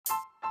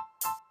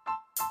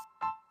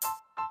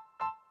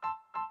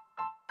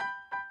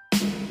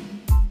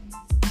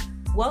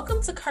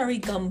Welcome to Curry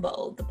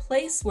Gumbo, the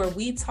place where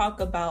we talk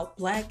about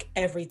Black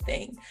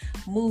everything: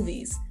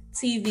 movies,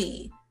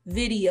 TV,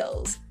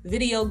 videos,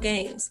 video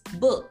games,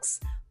 books,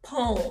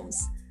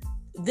 poems,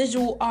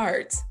 visual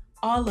arts,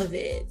 all of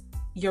it.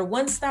 Your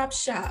one-stop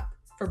shop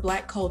for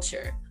Black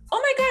culture.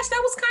 Oh my gosh, that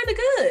was kind of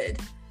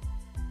good.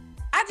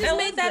 I just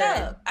made that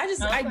up. I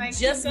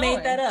just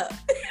made that up.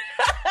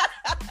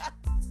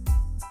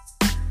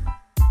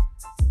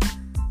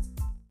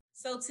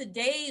 So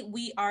today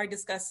we are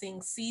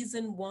discussing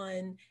season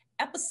 1,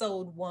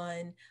 episode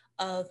 1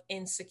 of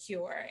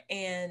Insecure.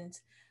 And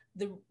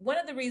one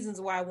of the reasons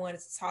why I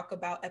wanted to talk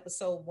about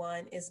episode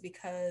 1 is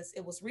because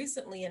it was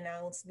recently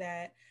announced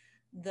that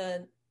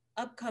the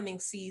upcoming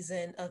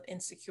season of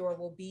Insecure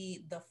will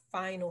be the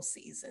final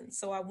season.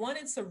 So I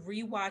wanted to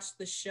rewatch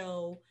the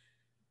show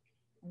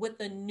with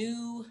a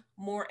new,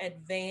 more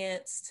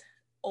advanced,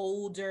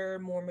 older,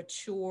 more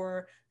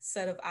mature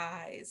set of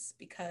eyes,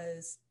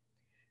 because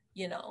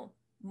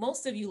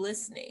most of you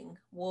listening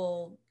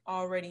will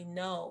already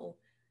know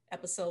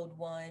episode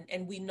 1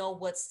 and we know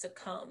what's to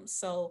come.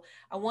 So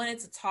I wanted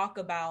to talk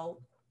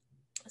about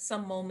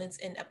some moments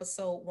in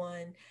episode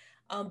 1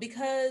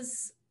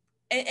 because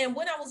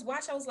when I was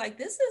watching, I was like,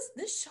 this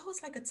show is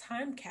like a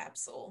time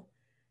capsule.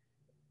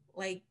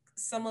 Like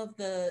some of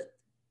the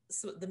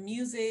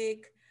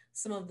music,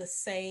 some of the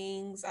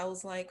sayings, I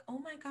was like, oh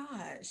my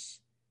gosh,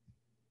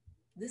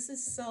 this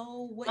is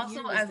so, what also,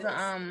 year was this?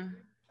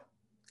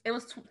 It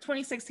was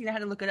 2016. I had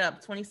to look it up.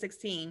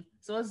 2016.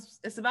 So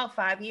it's about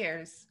 5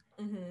 years.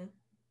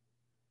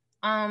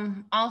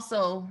 Mm-hmm.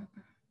 Also,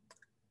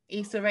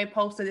 Issa Rae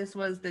posted this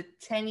was the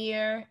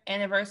 10-year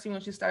anniversary when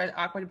she started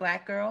Awkward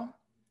Black Girl.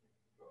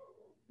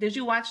 Did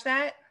you watch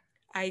that?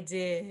 I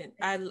did.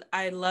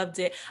 I loved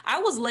it.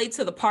 I was late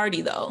to the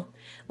party though.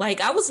 Like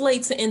I was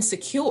late to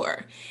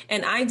Insecure,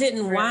 and I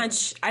didn't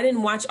watch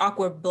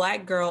Awkward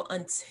Black Girl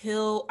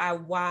until I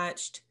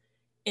watched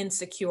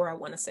Insecure, I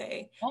want to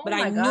say. But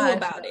I knew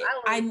about it.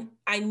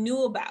 I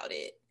knew about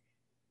it.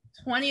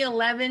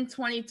 2011,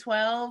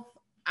 2012,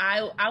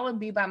 I would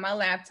be by my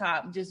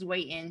laptop just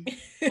waiting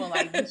for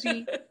like, did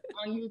she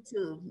on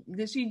YouTube?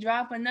 Did she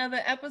drop another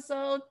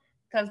episode?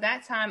 Because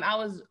that time I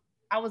was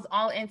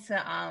all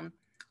into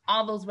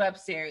all those web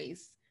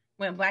series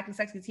when Black and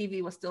Sexy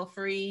TV was still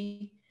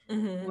free.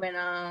 Mm-hmm.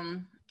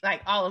 When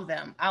like all of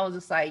them, I was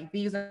just like,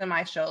 these are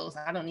my shows.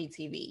 I don't need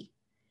TV.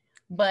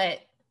 But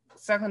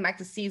circling back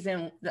to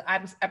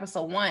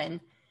episode 1,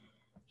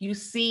 you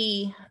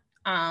see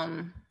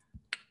the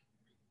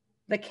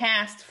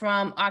cast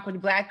from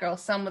Awkward Black Girl.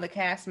 Some of the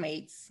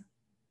castmates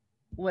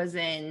was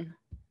in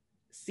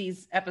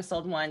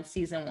episode 1,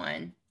 season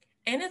 1.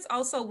 And it's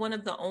also one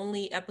of the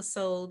only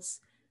episodes,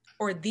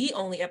 or the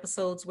only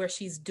episodes, where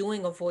she's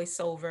doing a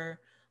voiceover,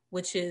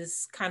 which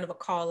is kind of a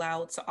call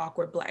out to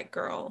Awkward Black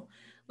Girl.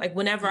 Like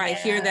whenever I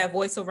hear that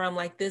voiceover, I'm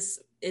like, this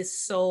is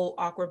so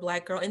Awkward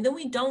Black Girl. And then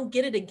we don't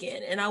get it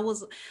again. And I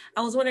was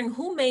wondering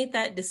who made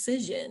that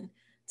decision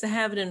to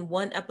have it in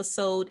one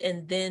episode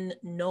and then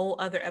no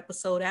other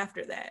episode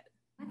after that.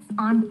 What's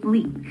on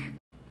bleak?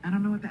 I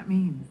don't know what that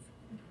means.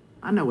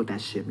 I know what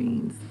that shit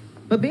means.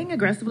 But being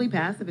aggressively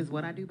passive is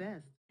what I do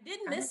best. I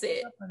didn't miss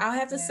it. I'll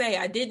have to say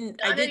I didn't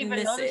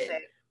miss it.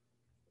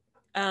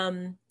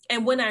 And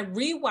when I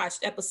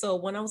rewatched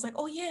episode 1, I was like,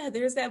 oh yeah,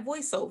 there's that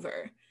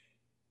voiceover.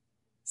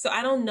 So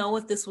I don't know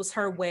if this was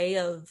her way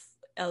of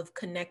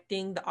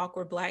connecting the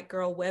Awkward Black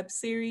Girl web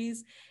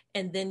series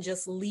and then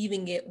just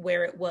leaving it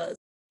where it was.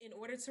 In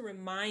order to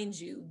remind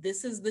you,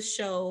 this is the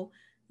show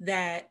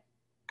that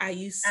I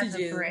used to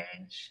do.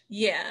 Bridge.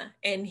 Yeah.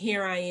 And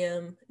here I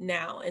am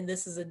now. And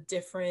this is a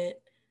different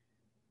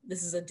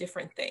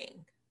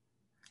thing.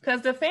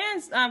 Because the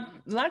fans, a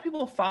lot of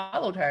people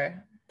followed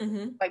her.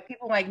 Mm-hmm. Like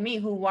people like me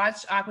who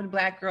watched Awkward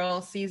Black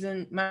Girl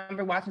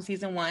remember watching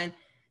season 1,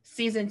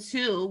 season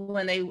 2,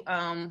 when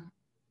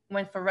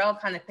when Pharrell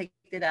kind of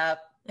picked it up,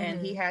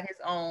 and he had his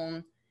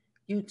own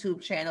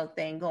YouTube channel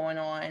thing going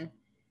on.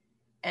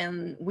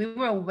 And we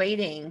were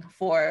waiting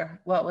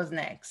for what was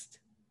next.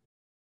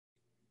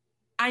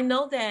 I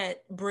know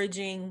that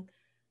bridging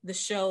the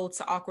show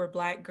to Awkward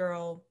Black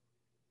Girl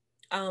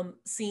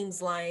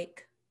seems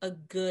like a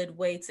good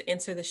way to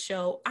enter the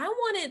show. I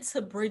wanted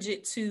to bridge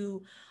it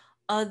to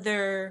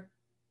other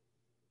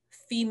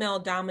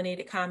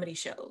female-dominated comedy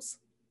shows.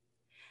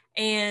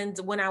 And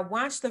when I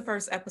watched the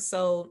first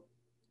episode,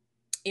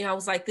 I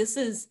was like, this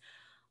is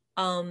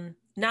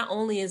not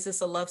only is this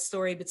a love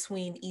story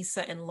between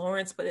Issa and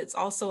Lawrence, but it's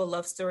also a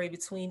love story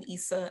between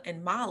Issa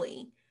and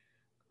Molly.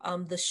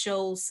 The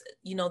shows,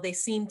 they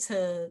seem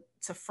to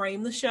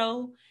frame the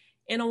show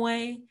in a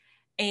way.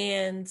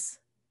 And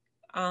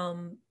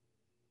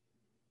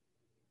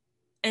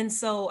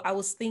so I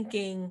was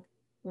thinking,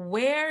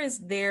 where is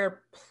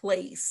their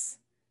place?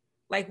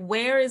 Like,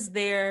 where is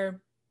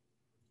their,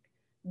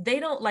 they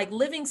don't, like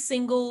Living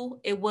Single,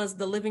 it was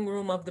the living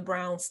room of the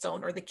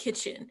brownstone or the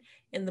kitchen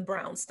in the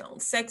brownstone.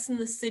 Sex and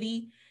the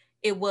City,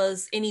 it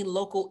was any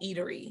local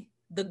eatery.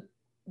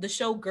 The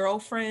show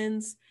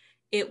Girlfriends,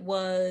 it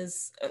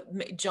was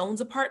Joan's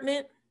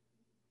apartment.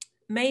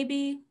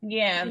 maybe,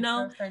 Yeah, you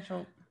know?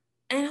 central.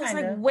 And I was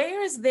like, Kinda.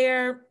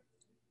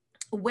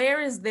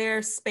 where is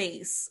their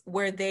space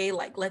where they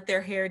like let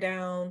their hair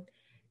down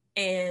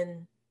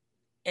and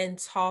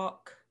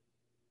talk?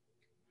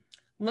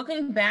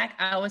 Looking back,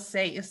 I would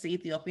say it's the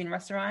Ethiopian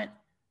restaurant.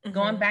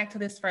 Going back to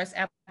this first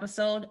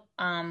episode,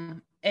 I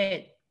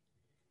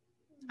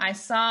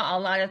saw a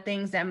lot of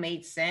things that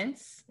made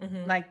sense.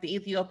 Like the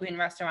Ethiopian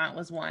restaurant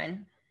was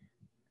one.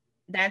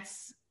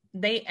 That's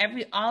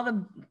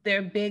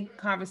their big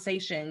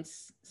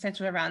conversations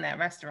centered around that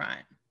restaurant.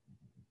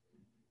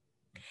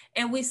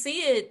 And we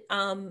see it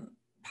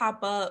pop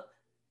up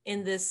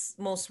in this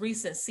most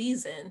recent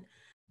season.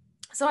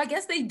 So I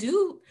guess they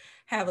do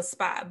have a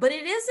spot, but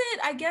it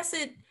isn't, I guess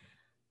it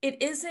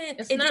isn't,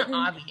 it's not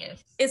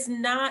obvious.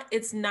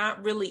 It's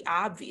not really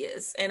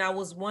obvious. And I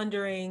was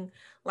wondering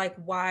like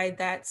why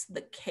that's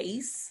the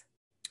case,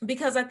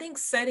 because I think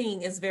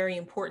setting is very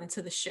important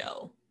to the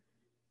show.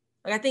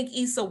 Like I think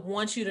Issa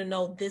wants you to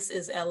know this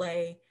is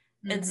LA,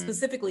 and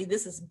specifically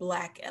this is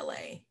Black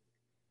LA.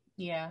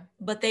 Yeah.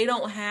 But they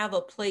don't have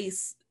a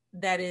place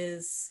that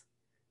is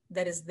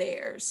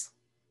theirs,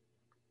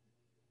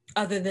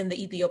 other than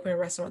the Ethiopian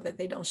restaurant that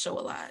they don't show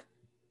a lot.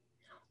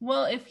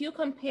 Well, if you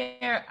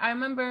compare, I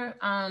remember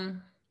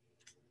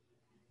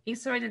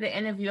Issa did an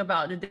interview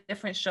about the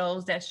different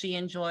shows that she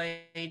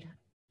enjoyed.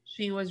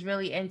 She was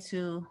really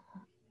into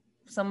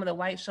some of the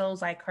white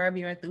shows like Curb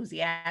Your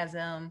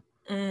Enthusiasm,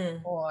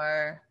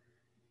 or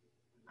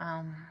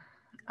I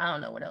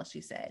don't know what else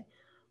she said.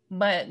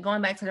 But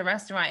going back to the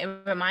restaurant,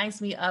 it reminds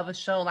me of a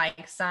show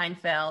like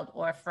Seinfeld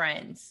or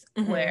Friends,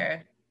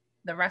 where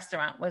the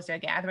restaurant was their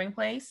gathering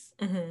place.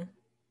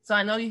 So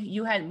I know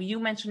you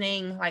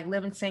mentioning like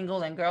Living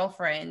Single and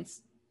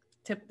Girlfriends,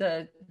 tip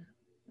the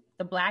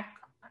Black,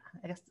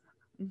 I guess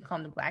you can call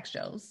them the Black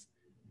shows.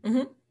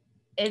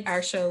 It's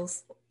our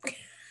shows.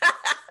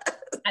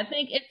 I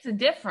think it's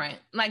different.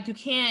 Like you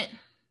can't,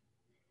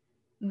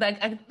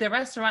 like the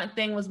restaurant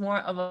thing was more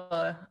of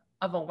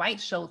a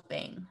white show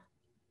thing,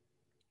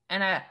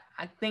 and I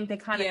think they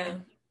kind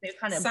of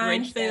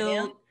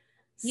Seinfeld,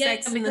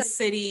 Sex in the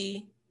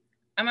City.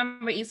 I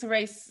remember Issa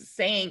Rae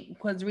saying,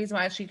 because the reason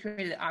why she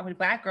created Awkward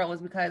Black Girl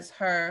was because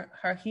her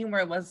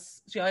humor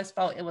was, she always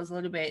felt it was a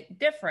little bit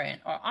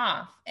different or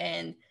off,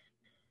 and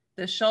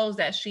the shows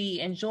that she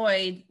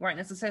enjoyed weren't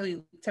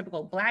necessarily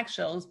typical Black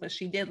shows, but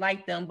she did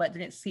like them, but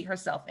didn't see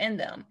herself in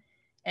them.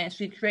 And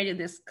she created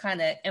this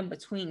kind of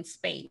in-between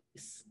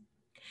space.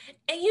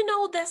 And you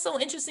know, that's so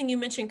interesting you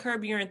mentioned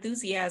Curb Your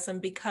Enthusiasm,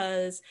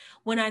 because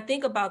when I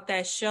think about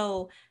that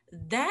show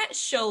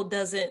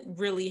doesn't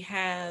really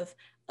have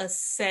a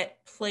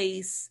set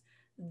place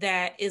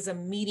that is a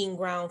meeting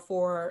ground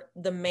for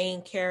the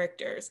main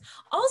characters.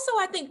 Also,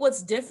 I think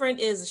what's different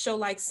is a show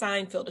like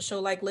Seinfeld, a show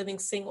like Living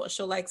Single, a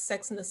show like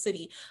Sex in the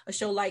City, a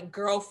show like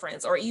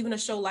Girlfriends, or even a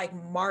show like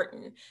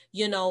Martin.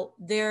 You know,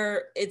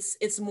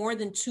 it's more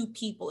than two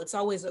people. It's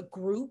always a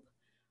group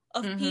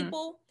of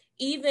people.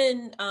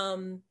 Even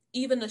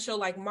a show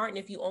like Martin,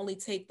 if you only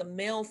take the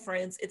male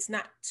friends, it's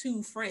not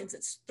two friends,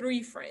 it's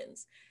three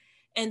friends.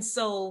 And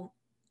so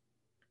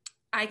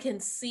I can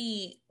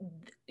see,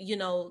 you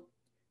know,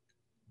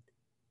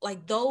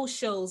 like those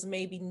shows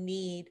maybe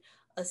need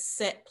a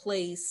set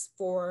place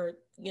for,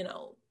 you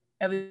know,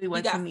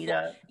 everyone to meet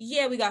up.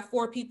 Yeah, we got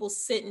four people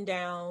sitting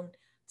down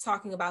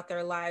talking about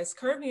their lives.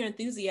 Curb Your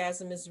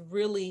Enthusiasm is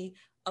really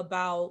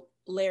about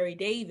Larry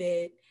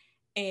David,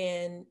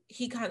 and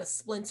he kind of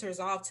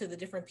splinters off to the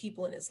different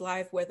people in his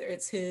life, whether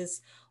it's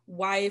his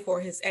wife or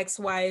his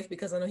ex-wife,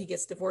 because I know he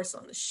gets divorced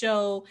on the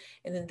show,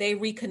 and then they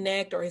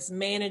reconnect, or his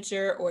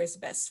manager or his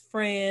best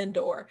friend,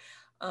 or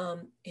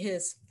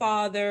his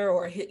father,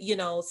 or his, you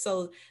know,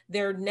 so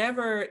they're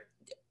never,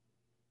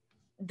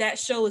 that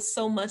show is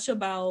so much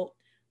about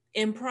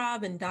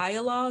improv and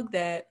dialogue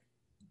that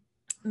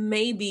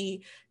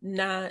maybe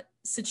not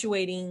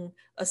situating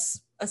a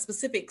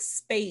specific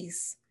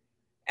space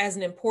as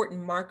an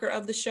important marker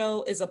of the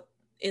show is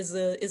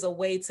a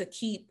way to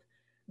keep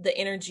the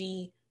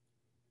energy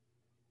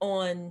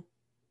on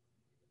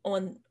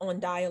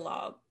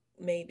dialogue.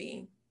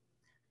 Maybe.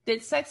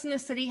 Did Sex in the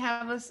City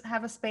have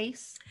a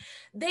space?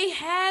 They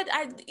had,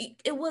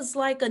 it was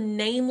like a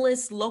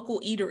nameless local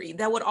eatery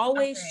that would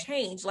always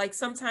change. Like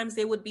sometimes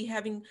they would be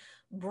having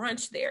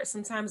brunch there.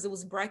 Sometimes it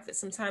was breakfast.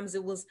 Sometimes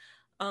it was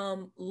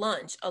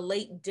lunch, a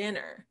late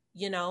dinner,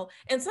 you know,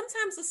 and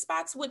sometimes the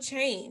spots would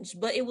change,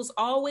 but it was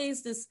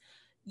always this,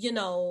 you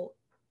know,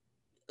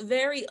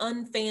 very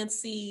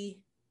unfancy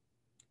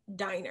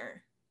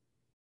diner.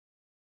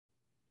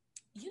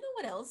 You know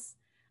what else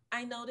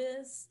I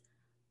noticed?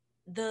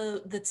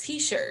 The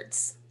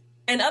t-shirts,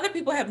 and other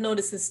people have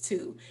noticed this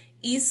too.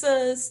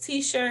 Issa's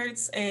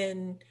t-shirts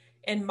and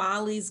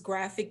Molly's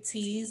graphic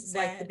tees,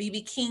 like the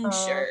BB King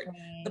shirt,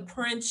 the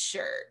Prince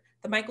shirt,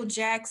 the Michael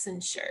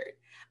Jackson shirt.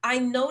 I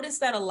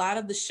noticed that a lot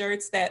of the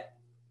shirts that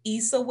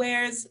Issa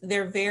wears,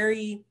 they're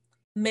very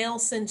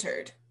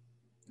male-centered.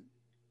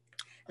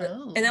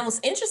 And that was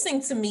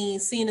interesting to me,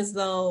 seeing as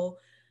though,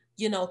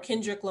 you know,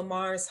 Kendrick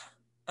Lamar's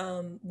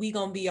We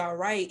Gonna Be All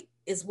Right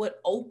is what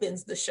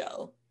opens the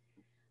show.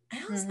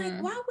 And I was like,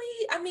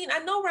 I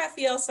know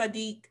Raphael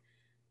Sadiq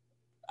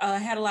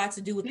had a lot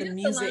to do with the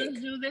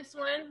music. Do this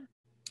one.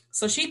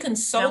 So she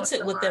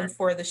consulted with them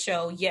for the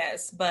show,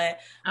 yes, but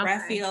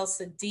Raphael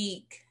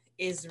Sadiq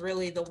is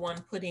really the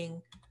one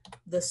putting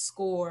the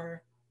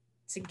score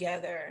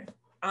together.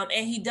 And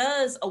he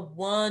does a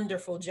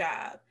wonderful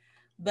job.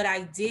 But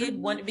I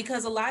did want,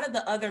 because a lot of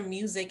the other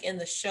music in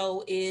the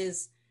show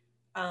is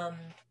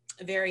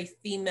very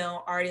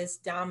female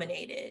artist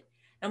dominated.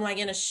 I'm like,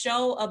 in a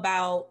show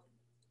about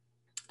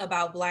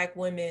Black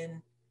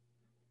women,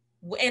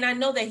 and I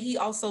know that he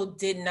also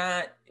did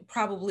not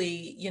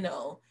probably,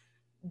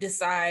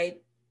 decide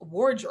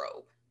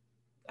wardrobe.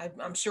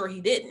 I'm sure he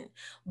didn't,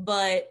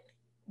 but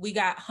we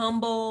got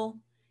Humble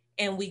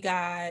and we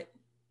got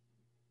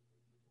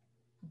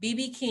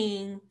BB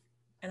King,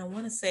 and I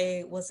want to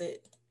say,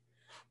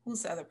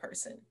 who's the other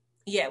person?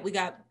 Yeah, we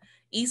got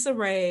Issa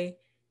Rae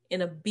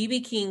in a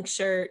BB King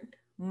shirt,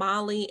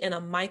 Molly in a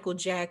Michael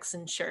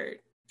Jackson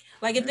shirt.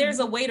 Like, if there's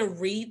a way to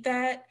read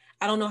that,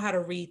 I don't know how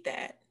to read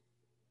that.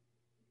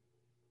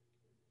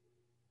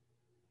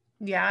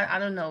 Yeah, I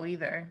don't know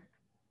either.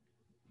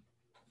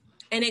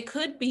 And it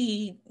could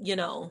be,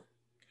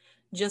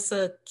 just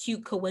a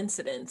cute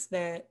coincidence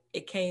that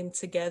it came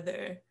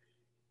together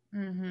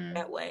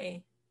that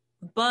way.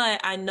 But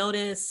I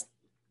noticed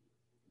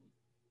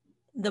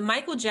the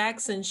Michael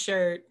Jackson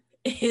shirt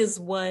is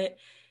what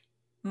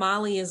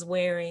Molly is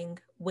wearing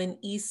when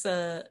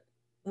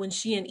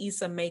she and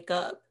Issa make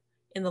up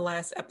in the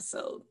last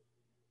episode.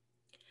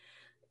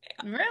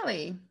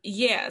 Really?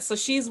 Yeah.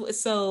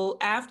 So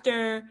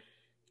after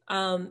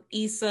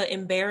Issa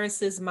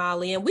embarrasses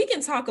Molly, and we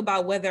can talk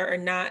about whether or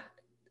not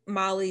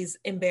Molly's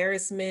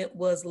embarrassment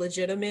was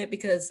legitimate,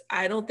 because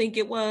I don't think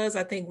it was.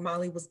 I think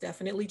Molly was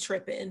definitely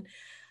tripping.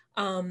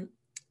 Issa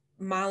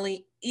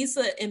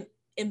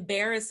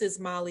embarrasses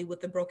Molly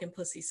with the Broken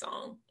Pussy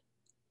song.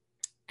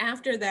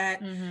 After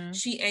that,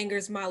 she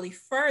angers Molly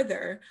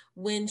further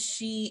when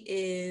she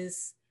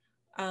is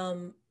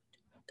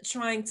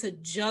trying to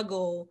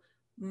juggle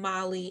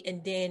Molly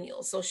and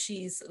Daniel. So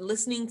she's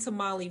listening to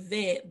Molly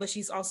vent, but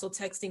she's also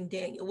texting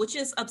Daniel, which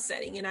is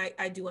upsetting. And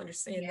I do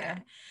understand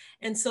that.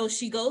 And so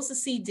she goes to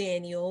see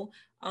Daniel,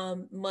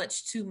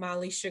 much to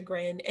Molly's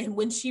chagrin. And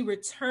when she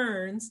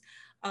returns,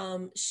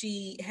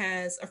 she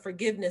has a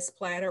forgiveness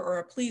platter, or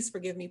a please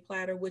forgive me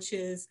platter, which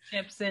is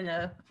chips in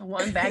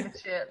one bag of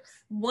chips.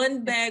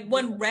 one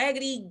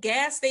raggedy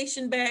gas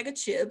station bag of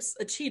chips,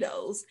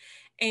 Cheetos,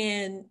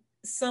 and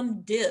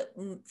some dip,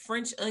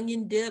 French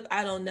onion dip.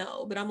 I don't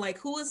know, but I'm like,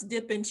 who is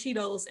dipping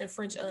Cheetos and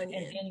French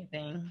onion? In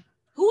anything.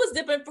 Who is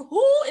dipping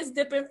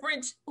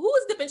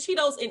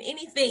Cheetos in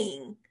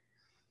anything?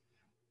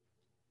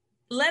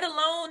 Let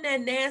alone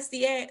that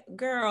nasty ass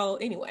girl.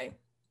 Anyway,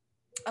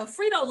 a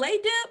Frito-Lay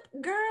dip,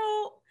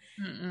 girl.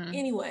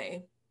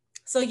 Anyway,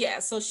 so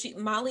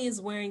Molly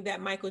is wearing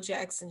that Michael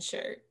Jackson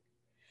shirt.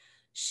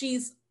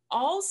 She's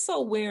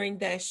also wearing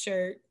that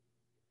shirt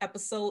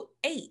episode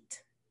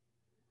 8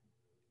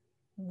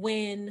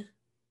 when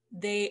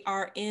they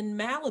are in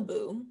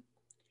Malibu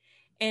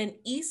and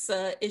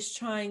Issa is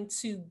trying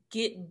to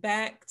get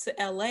back to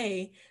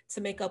LA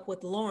to make up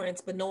with Lawrence,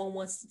 but no one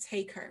wants to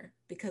take her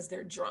because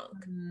they're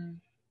drunk.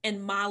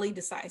 And Molly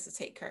decides to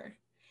take her.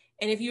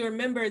 And if you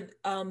remember,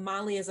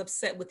 Molly is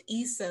upset with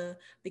Issa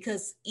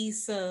because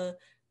Issa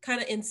kind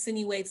of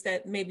insinuates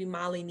that maybe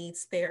Molly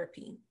needs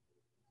therapy.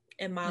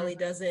 And Molly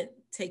doesn't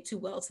take too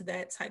well to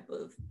that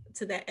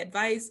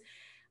advice.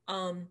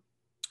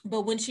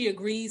 But when she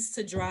agrees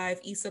to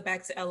drive Issa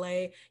back to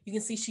LA, you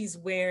can see she's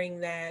wearing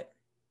that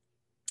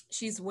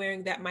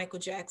Michael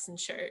Jackson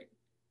shirt.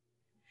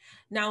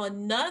 Now,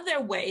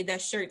 another way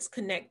that shirts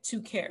connect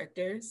two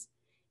characters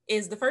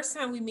is the first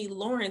time we meet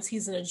Lawrence,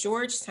 he's in a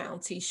Georgetown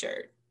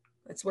t-shirt.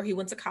 That's where he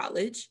went to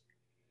college.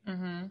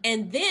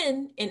 And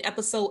then in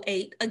episode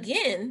 8,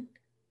 again,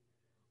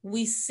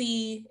 we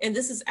see, and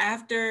this is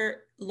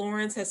after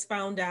Lawrence has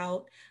found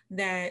out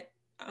that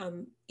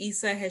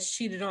Issa has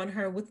cheated on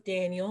her with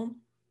Daniel,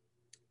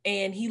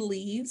 and he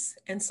leaves.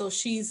 And so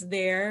she's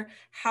there.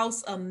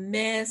 House a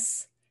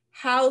mess.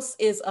 House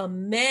is a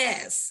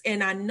mess.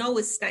 And I know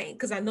it's stank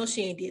because I know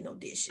she ain't did no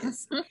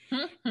dishes.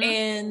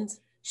 And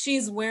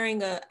she's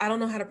wearing I don't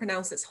know how to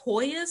pronounce this,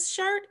 Hoyas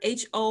shirt,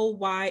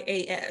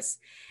 Hoyas.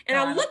 And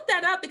I looked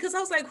that up because I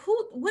was like,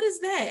 what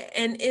is that?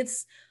 And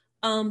it's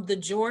the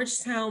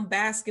Georgetown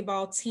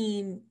basketball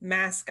team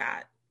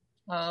mascot.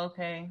 Oh,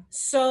 okay.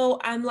 So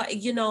I'm like,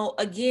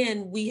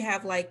 again, we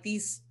have like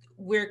these,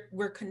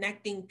 we're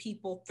connecting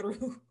people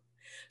through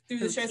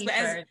the shirts.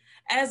 But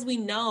as we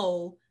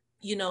know,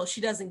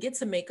 she doesn't get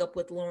to make up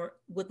with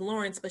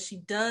Lawrence, but she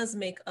does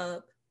make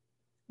up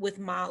with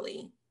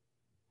Molly,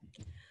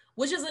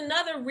 which is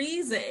another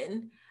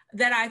reason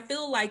that I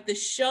feel like the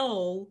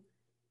show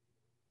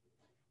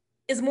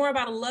is more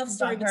about a love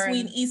story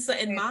between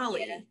Issa and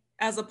Molly,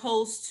 as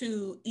opposed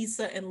to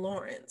Issa and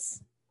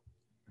Lawrence.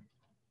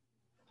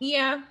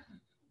 Yeah.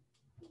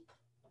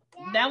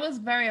 That was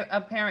very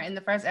apparent in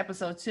the first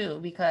episode too,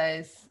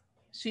 because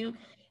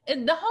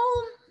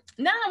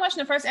now I'm watching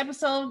the first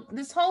episode,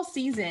 this whole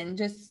season,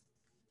 just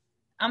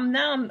I'm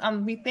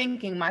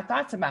rethinking my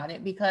thoughts about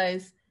it,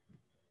 because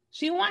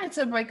she wanted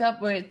to break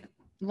up with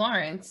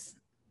Lawrence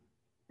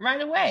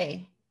right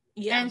away.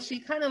 Yeah. And she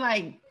kind of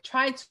like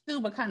tried to,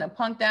 but kind of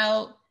punked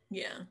out.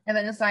 Yeah. And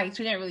then it's like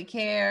she didn't really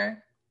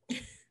care.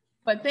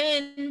 But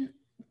then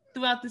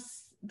throughout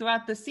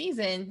the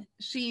season,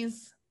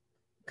 she's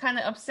kind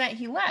of upset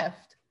he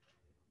left.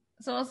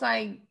 So it's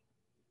like,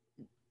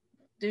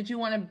 did you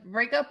want to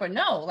break up or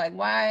no? Like,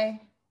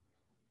 why?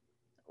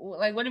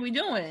 Like, what are we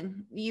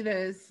doing?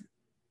 Either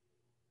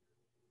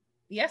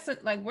yes,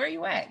 like, where are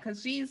you at?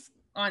 Because she's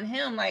on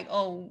him like,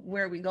 oh,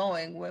 where are we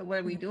going? What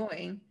are we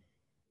doing?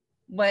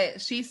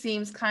 But she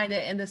seems kind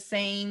of in the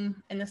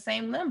same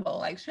limbo.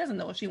 Like, she doesn't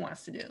know what she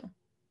wants to do.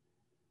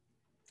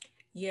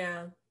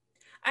 Yeah.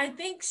 I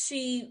think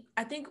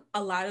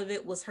a lot of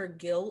it was her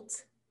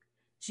guilt.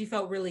 She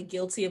felt really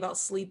guilty about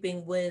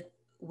sleeping with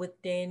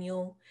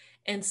Daniel.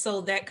 And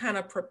so that kind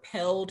of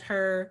propelled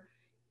her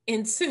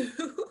into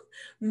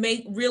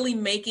really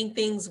making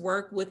things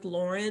work with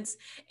Lawrence.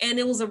 And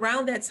it was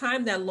around that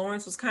time that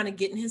Lawrence was kind of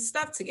getting his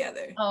stuff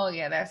together. Oh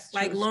yeah, that's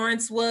true. Like,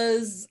 Lawrence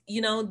was,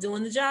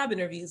 doing the job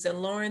interviews,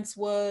 and Lawrence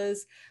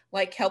was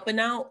like helping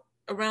out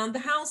around the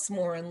house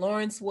more, and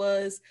Lawrence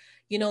was,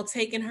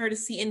 taking her to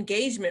see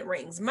engagement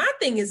rings. My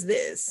thing is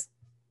this: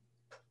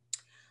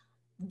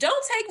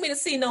 don't take me to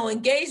see no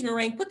engagement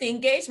ring. Put the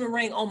engagement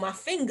ring on my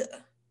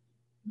finger.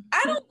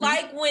 I don't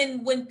like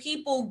when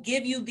people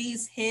give you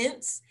these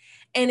hints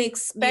and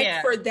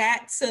expect for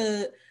that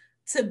to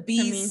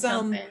be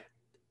some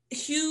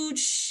huge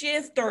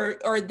shift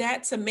or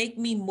that to make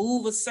me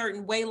move a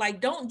certain way.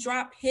 Like, don't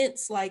drop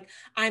hints like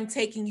I'm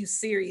taking you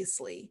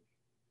seriously.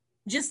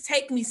 Just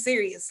take me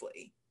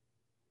seriously.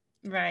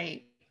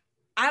 Right.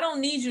 I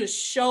don't need you to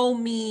show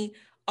me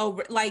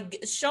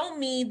show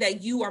me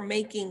that you are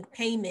making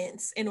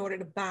payments in order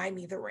to buy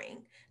me the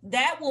ring.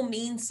 That will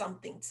mean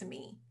something to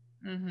me.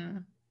 Mm-hmm.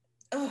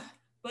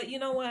 But you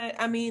know what?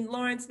 I mean,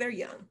 Lawrence, they're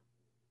young,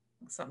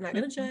 so I'm not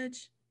going to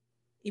judge,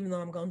 even though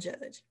I'm going to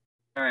judge.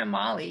 Her and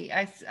Molly,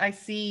 I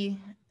see,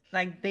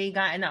 like, they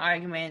got in an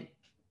argument.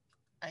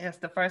 I guess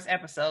the first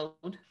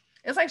episode.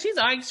 It's like she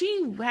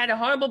had a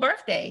horrible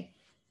birthday.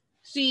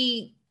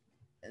 She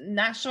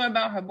not sure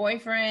about her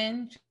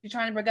boyfriend. She's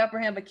trying to break up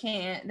with him, but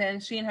can't. Then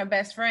she and her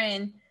best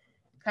friend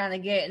kind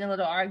of get in a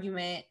little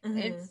argument.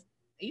 Mm-hmm.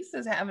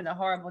 Issa's having a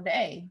horrible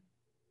day.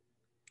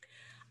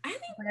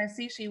 But I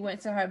see she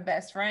went to her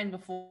best friend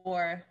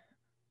before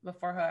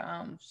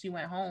her she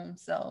went home.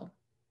 So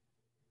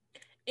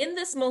in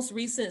this most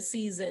recent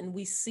season,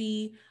 we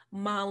see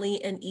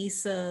Molly and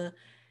Issa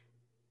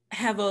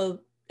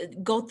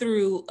go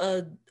through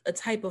a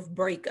type of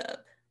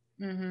breakup.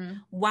 Mm-hmm.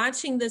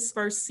 Watching this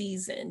first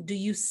season, do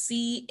you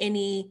see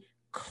any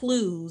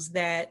clues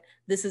that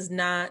this is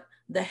not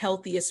the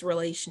healthiest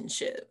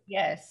relationship?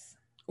 Yes.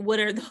 What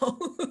are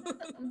those?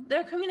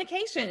 Their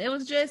communication. It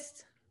was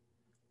just,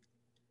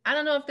 I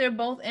don't know if they're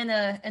both in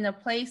a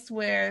place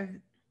where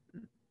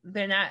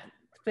they're not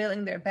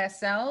feeling their best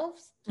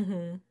selves,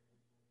 mm-hmm.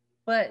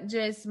 but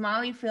just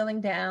Molly feeling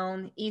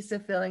down, Issa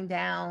feeling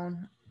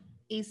down,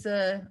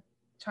 Issa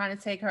trying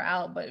to take her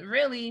out, but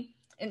really,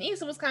 and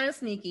Issa was kind of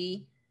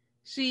sneaky.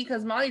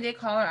 Because Molly did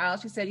call her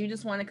out. She said, you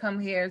just want to come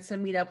here to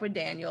meet up with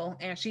Daniel.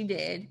 And she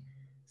did.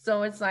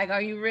 So it's like,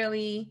 are you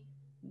really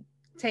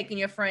taking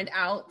your friend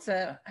out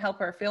to help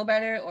her feel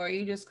better? Or are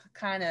you just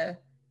kind of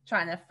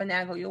trying to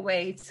finagle your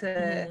way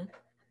to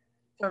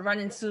run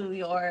into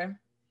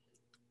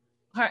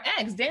her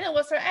ex? Daniel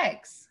was her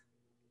ex.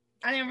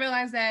 I didn't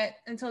realize that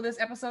until this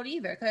episode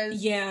either.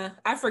 Yeah,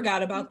 I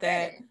forgot about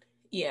that.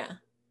 Yeah.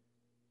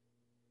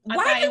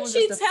 Why didn't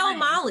she tell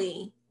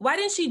Molly? Why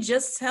didn't she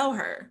just tell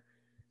her?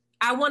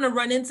 I want to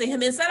run into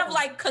him instead of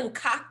like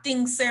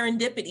concocting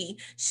serendipity.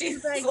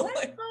 She's like,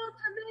 let's go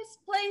to this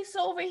place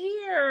over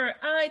here.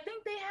 I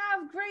think they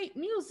have great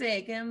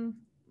music, and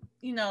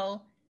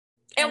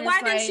And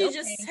why didn't she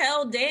just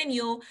tell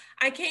Daniel,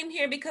 I came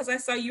here because I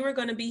saw you were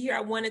going to be here.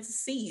 I wanted to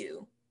see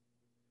you.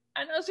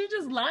 I know, she's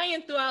just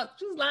lying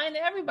she's lying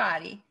to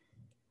everybody.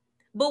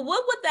 But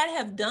what would that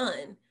have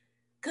done?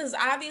 Because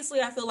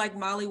obviously I feel like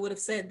Molly would have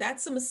said,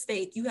 that's a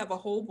mistake. You have a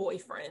whole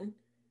boyfriend.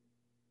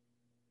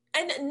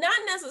 And not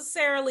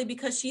necessarily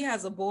because she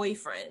has a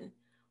boyfriend,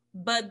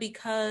 but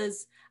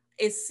because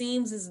it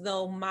seems as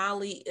though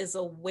Molly is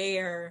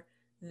aware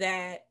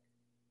that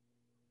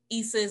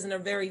Issa is in a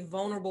very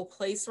vulnerable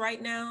place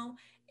right now,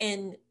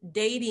 and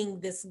dating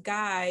this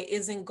guy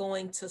isn't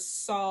going to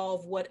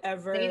solve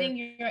whatever. Dating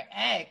your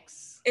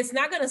ex. It's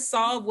not going to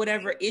solve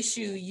whatever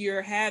issue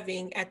you're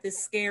having at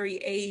this scary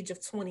age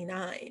of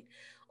 29,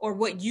 or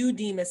what you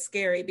deem as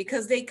scary,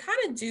 because they kind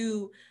of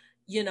do,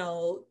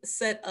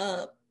 set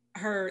up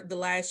the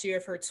last year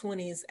of her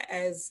 20s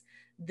as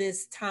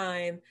this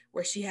time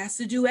where she has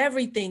to do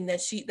everything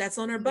that's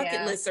on her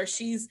bucket list, or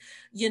she's,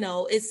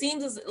 it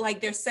seems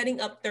like they're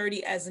setting up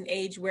 30 as an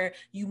age where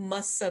you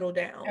must settle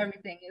down.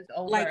 Everything is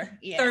over.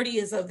 Like 30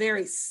 is a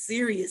very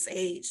serious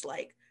age,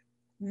 like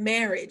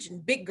marriage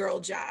and big girl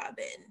job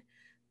and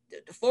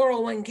the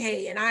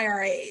 401k and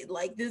IRA.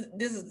 Like this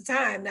is the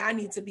time that I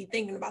need to be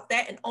thinking about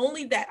that, and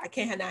only that. I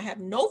can't not have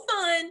no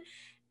fun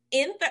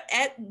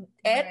at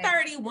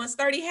 30. Once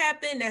 30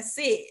 happened, that's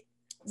it.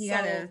 You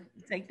gotta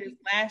take this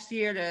last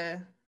year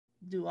to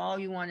do all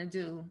you want to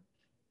do.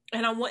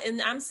 And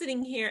I'm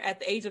sitting here at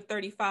the age of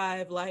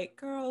 35, like,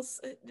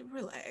 girls,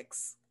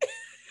 relax.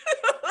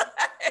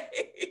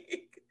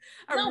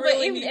 I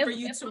really need for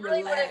you to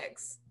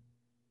relax.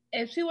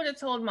 If she would have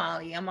told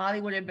Molly, and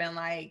Molly would have been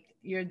like,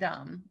 "You're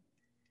dumb,"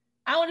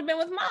 I would have been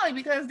with Molly,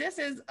 because this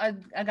is a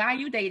guy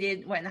you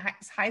dated in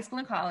high school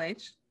and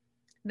college,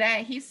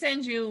 that he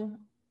sends you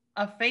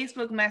a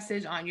Facebook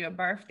message on your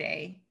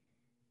birthday,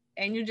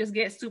 and you just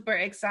get super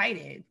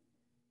excited.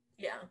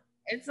 Yeah.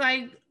 It's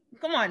like,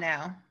 come on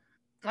now.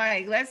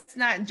 Like, let's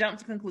not jump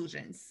to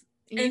conclusions.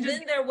 And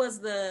then there was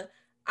the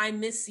 "I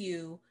miss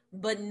you,"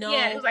 but no,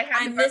 it was like,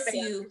 I miss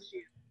you.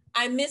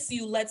 I miss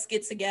you. Let's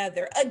get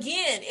together.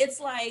 Again, it's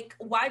like,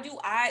 why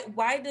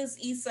does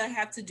Issa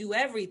have to do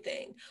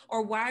everything?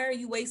 Or why are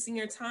you wasting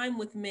your time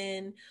with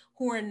men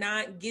who are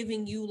not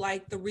giving you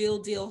like the real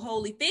deal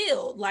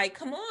Holyfield? Like,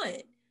 come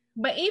on.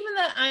 But even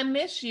the "I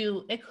miss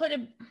you,"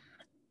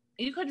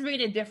 you could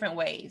read it different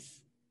ways.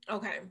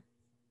 Okay.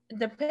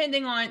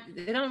 Depending on,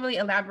 they don't really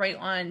elaborate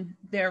on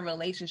their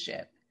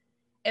relationship.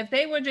 If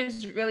they were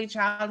just really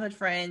childhood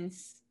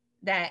friends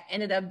that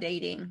ended up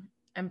dating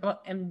and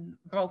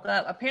broke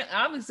up, apparently,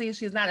 obviously,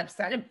 she's not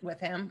upset with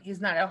him. He's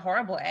not a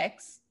horrible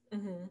ex.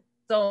 Mm-hmm.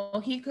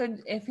 So he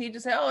could, if he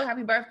just said, "Oh,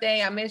 happy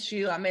birthday, I miss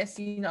you,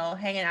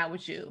 hanging out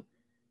with you,"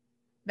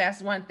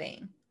 that's one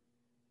thing.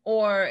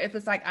 Or if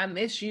it's like, "I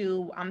miss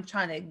you, I'm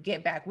trying to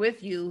get back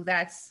with you,"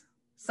 that's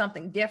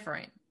something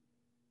different.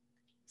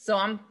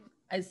 So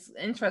it's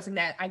interesting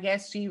that I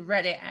guess she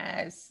read it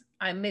as,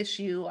 "I miss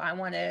you, I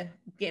want to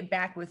get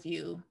back with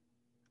you,"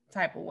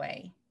 type of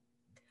way.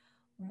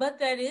 But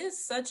that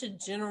is such a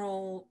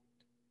general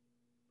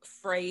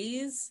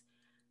phrase.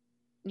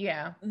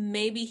 Yeah.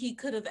 Maybe he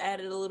could have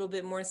added a little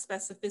bit more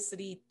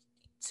specificity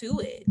to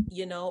it,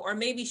 or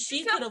maybe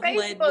she could have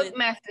led with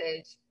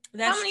message.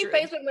 That's How many true.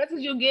 Facebook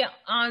messages you get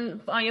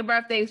on your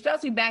birthday,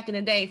 especially back in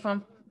the day,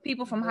 from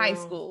people from high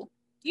school?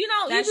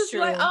 That's you just true.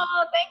 like,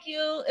 "Oh, thank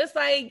you." It's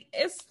like,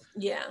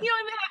 yeah. You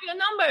don't even have your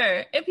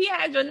number. If he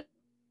had your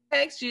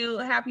text you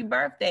happy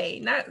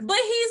birthday. But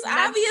he's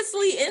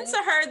obviously into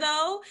her,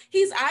 though.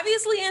 He's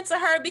obviously into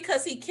her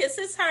because he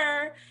kisses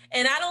her,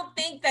 and I don't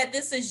think that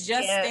this is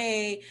just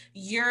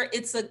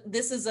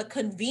this is a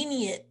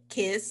convenient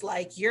kiss.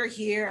 Like, you're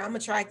here, I'm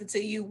attracted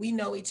to you, we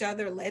know each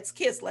other, let's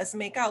kiss, let's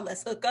make out,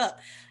 let's hook up.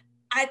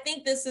 I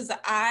think this is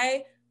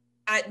I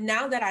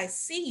now that I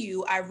see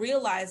you, I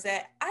realize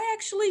that I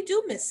actually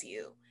do miss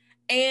you,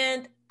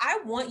 and I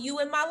want you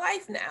in my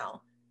life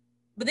now.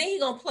 But then he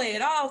gonna play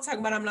it off, talking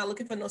about, "I'm not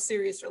looking for no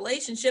serious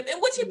relationship,"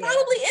 and which he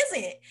probably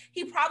isn't.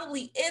 He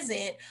probably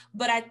isn't.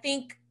 But I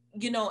think,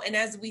 and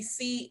as we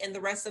see in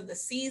the rest of the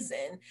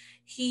season,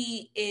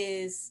 he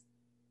is,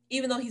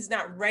 even though he's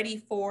not ready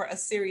for a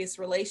serious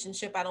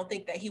relationship, I don't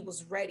think that he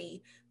was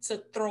ready to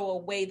throw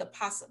away the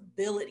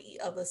possibility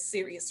of a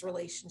serious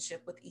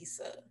relationship with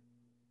Issa.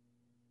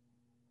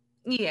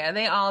 Yeah,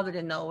 they all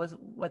didn't know was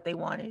what they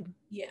wanted.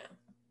 Yeah.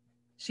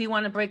 She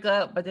wanted to break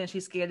up, but then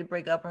she's scared to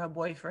break up with her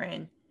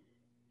boyfriend.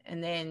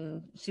 And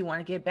then she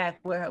wanted to get back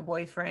with her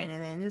boyfriend.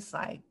 And then it's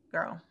like,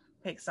 girl,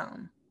 pick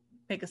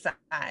a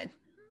side.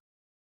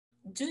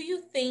 Do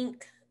you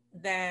think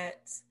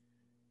that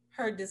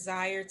her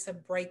desire to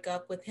break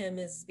up with him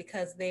is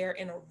because they're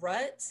in a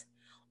rut,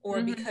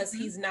 or because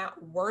he's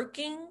not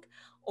working,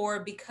 or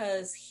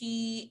because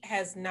he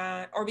has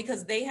not, or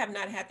because they have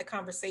not had the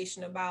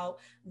conversation about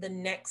the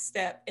next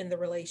step in the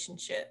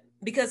relationship?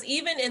 Because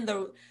even in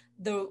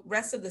the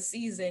rest of the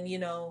season,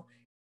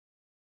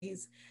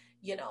 he's,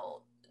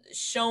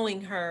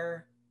 showing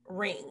her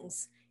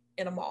rings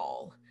in a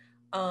mall.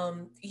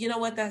 You know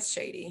what? That's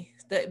shady.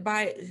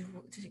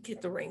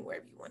 Get the ring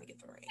wherever you want to get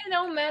the ring. It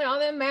don't matter. All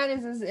that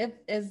matters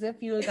is if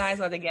you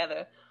guys are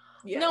together.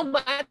 Yeah. No,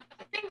 but I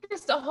think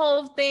it's the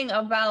whole thing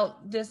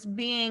about just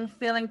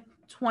feeling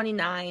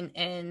 29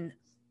 and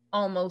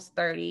almost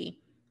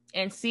 30,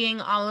 and seeing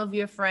all of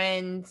your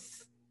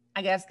friends,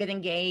 I guess, get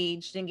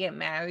engaged and get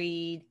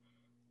married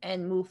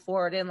and move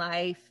forward in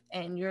life,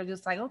 and you're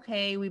just like,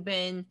 okay, we've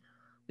been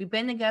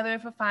together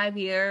for 5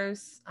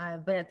 years.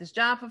 I've been at this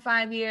job for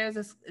 5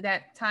 years.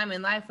 That time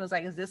in life was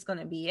like, is this going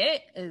to be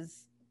it?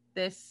 Is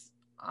this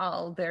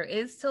all there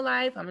is to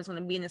life? I'm just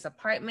going to be in this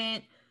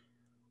apartment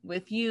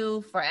with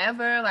you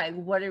forever. Like,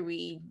 what are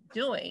we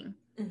doing?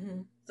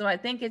 Mm-hmm. So I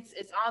think it's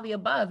all the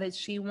above.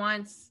 She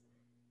wants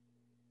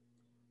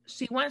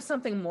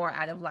something more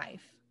out of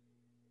life.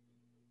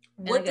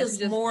 What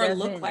does more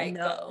look like,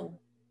 though?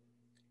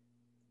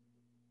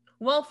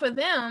 Well, for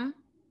them,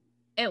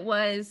 I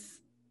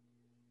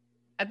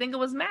think it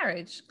was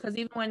marriage, because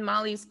even when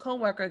Molly's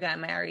coworker got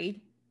married,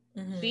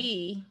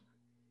 she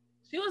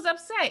was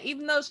upset,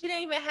 even though she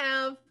didn't even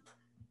have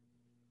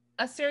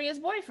a serious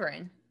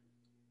boyfriend.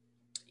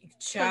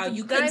 Child,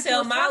 you couldn't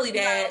tell Molly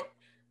that.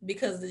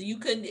 because you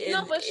couldn't.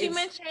 No, but she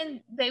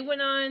mentioned they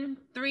went on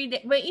 3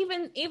 dates. But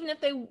even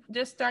if they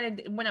just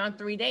went on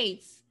 3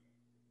 dates,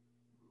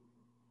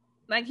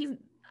 like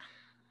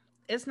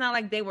it's not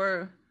like they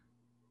were.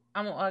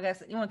 I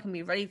guess anyone can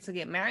be ready to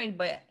get married,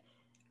 but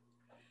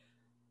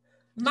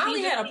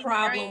Molly had a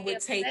problem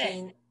with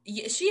taking.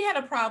 She had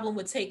a problem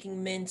with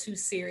taking men too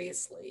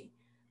seriously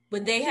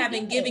when they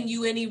haven't given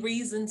you any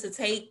reason to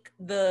take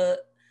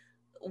the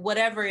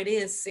whatever it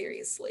is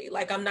seriously.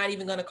 Like, I'm not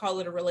even going to call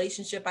it a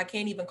relationship. I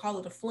can't even call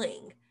it a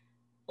fling.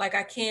 Like,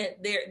 I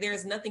can't.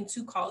 There's nothing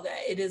to call that.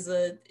 It is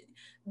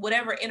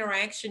whatever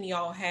interaction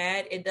y'all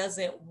had. It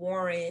doesn't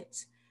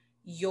warrant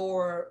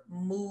your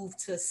move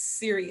to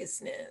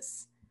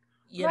seriousness.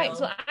 Right.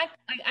 So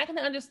I can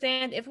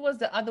understand if it was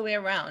the other way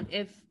around.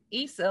 If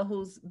Issa,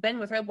 who's been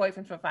with her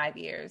boyfriend for 5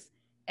 years,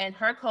 and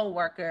her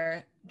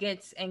coworker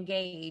gets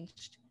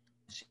engaged,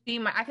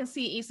 I can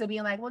see Issa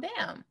being like, "Well,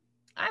 damn,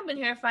 I've been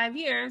here 5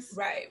 years,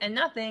 right, and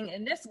nothing,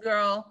 and this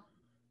girl,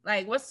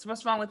 like,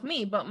 what's wrong with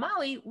me?" But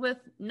Molly, with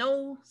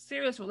no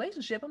serious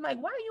relationship, I'm like,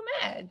 "Why are you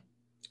mad?"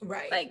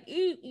 Right. Like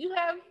you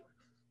have.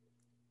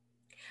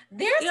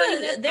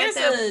 There's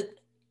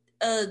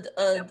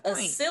a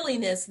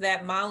silliness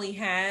that Molly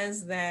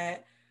has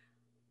that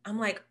I'm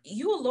like,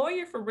 you a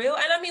lawyer for real?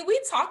 And I mean, we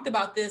talked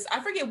about this. I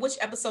forget which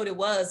episode it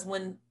was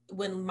when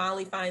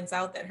Molly finds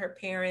out that her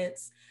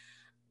parents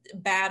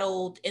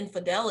battled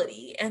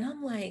infidelity. And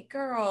I'm like,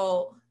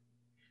 girl.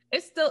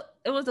 It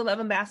was the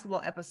 11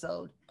 basketball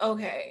episode.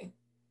 Okay.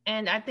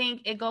 And I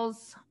think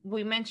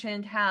we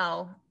mentioned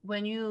how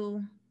when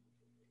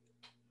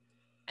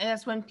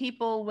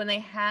they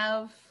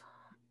have,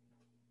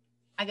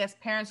 I guess,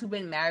 parents who've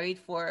been married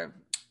for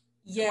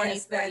 20,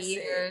 30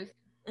 years,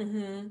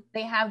 mm-hmm.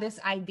 they have this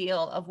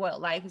ideal of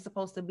what life is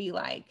supposed to be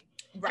like.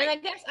 Right. And I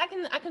guess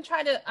I can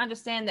try to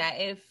understand that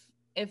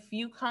if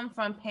you come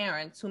from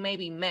parents who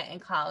maybe met in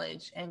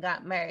college and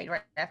got married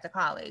right after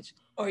college,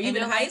 or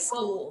even high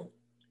school.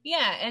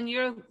 Yeah, and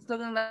you're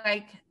looking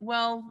like,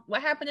 well,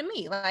 what happened to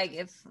me? Like,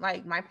 if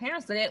like my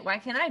parents did it, why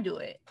can't I do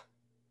it?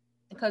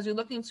 Because you're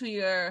looking to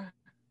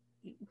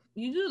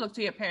you do look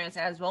to your parents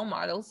as role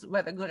models,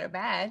 whether good or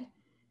bad.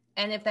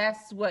 And if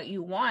that's what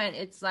you want,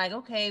 it's like,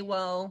 okay,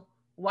 well,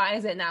 why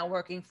is it not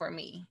working for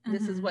me? Mm-hmm.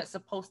 This is what's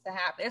supposed to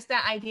happen. It's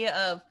that idea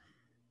of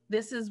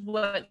this is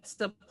what's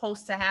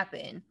supposed to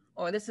happen,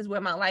 or this is where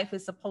my life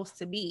is supposed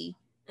to be.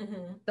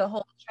 Mm-hmm. The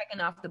whole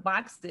checking off the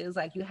boxes,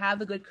 like you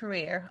have a good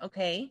career,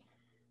 okay?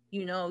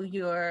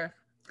 You're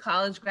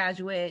college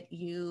graduate,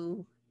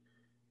 you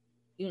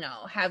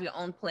have your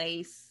own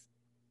place.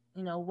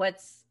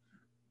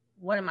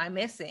 What am I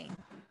missing?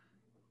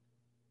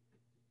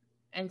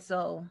 And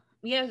so,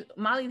 yeah,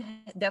 Molly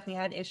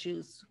definitely had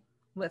issues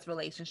with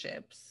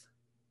relationships.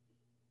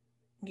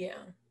 Yeah.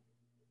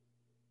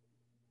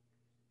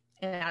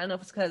 And I don't know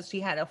if it's because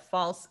she had a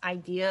false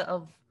idea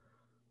of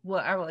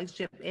what a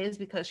relationship is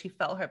because she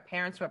felt her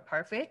parents were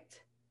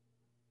perfect.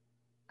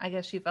 I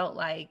guess she felt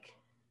like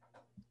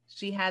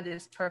she had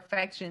this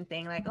perfection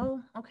thing, like,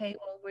 oh, okay,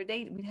 well,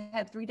 we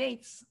had 3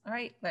 dates. All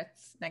right,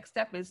 next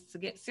step is to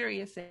get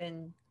serious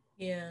and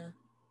get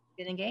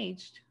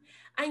engaged.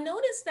 I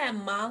noticed that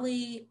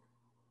Molly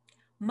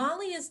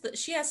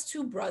she has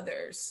 2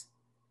 brothers.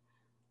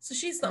 So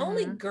she's the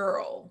only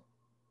girl.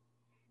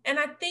 And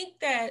I think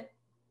that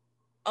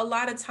a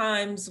lot of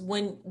times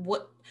when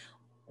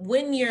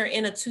you're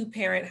in a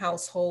 2-parent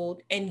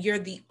household and you're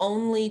the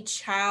only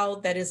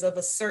child that is of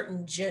a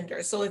certain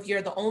gender. So if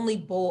you're the only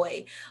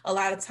boy, a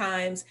lot of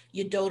times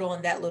you dote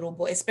on that little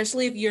boy,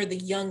 especially if you're the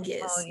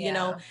youngest,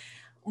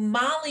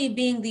 Molly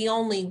being the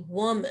only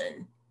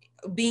woman,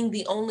 being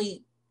the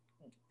only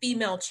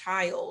female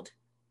child.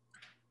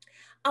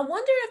 I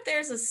wonder if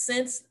there's a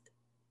sense,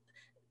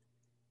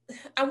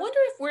 I wonder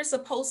if we're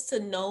supposed to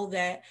know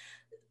that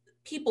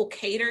people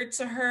catered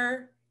to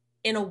her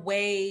in a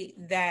way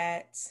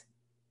that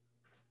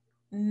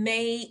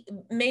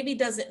maybe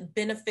doesn't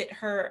benefit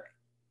her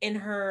in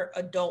her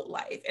adult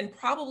life and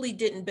probably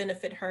didn't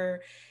benefit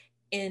her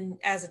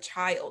as a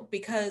child,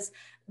 because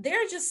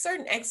there are just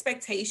certain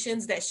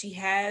expectations that she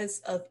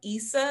has of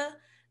Issa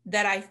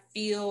that I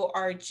feel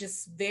are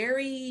just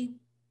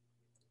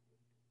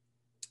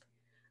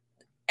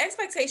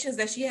expectations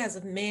that she has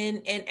of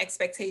men and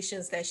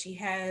expectations that she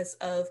has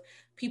of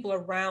people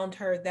around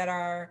her that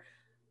are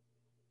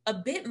a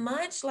bit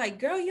much. Like,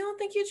 girl, you don't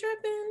think you're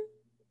tripping?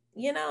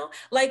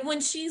 Like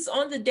when she's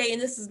on the date,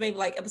 and this is maybe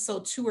like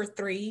episode 2 or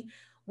 3,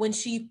 when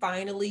she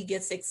finally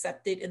gets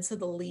accepted into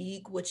the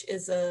League, which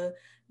is a,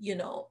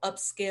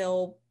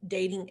 upscale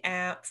dating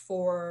app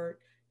for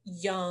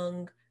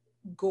young,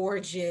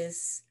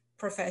 gorgeous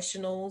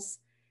professionals.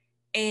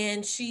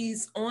 And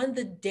she's on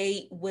the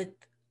date with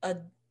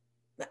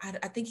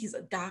I think he's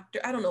a doctor.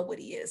 I don't know what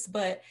he is,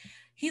 but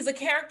he's a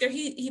character.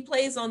 He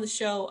plays on the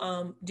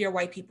show, Dear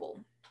White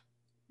People.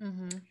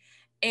 Mm-hmm.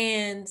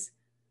 And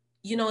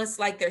it's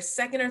like their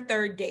second or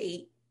third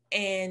date,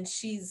 and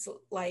she's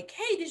like,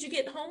 hey, did you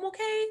get home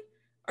okay?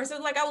 Or so,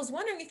 like, I was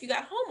wondering if you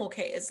got home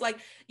okay. It's like,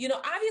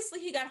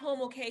 obviously he got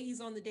home okay. He's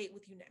on the date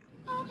with you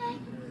now. Okay.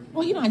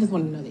 Well, I just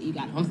want to know that you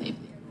got home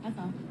safely. That's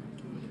all.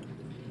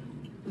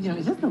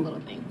 It's just the little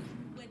things.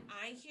 When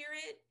I hear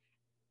it,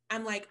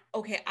 I'm like,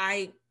 okay,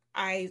 I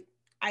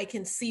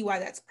can see why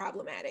that's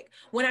problematic.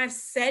 When I've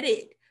said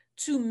it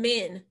to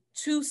men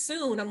too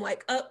soon, I'm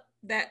like,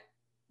 that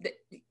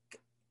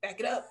back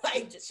it up,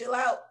 like just chill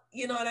out.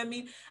 You know what I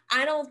mean?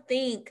 I don't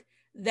think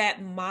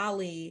that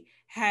Molly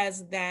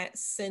has that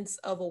sense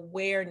of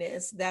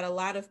awareness that a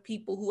lot of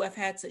people who have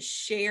had to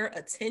share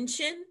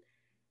attention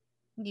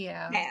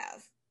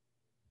have.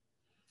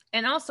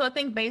 And also, I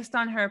think based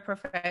on her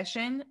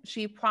profession,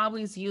 she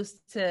probably is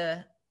used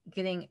to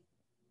getting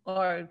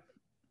or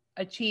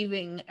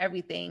achieving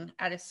everything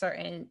at a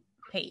certain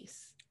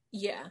pace.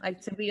 Yeah. Like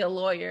to be a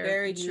lawyer.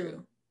 Very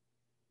true.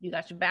 You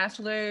got your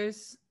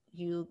bachelor's,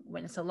 you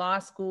went into law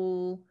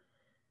school.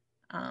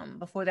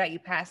 Before that, you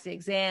passed the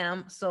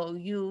exam. So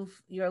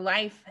your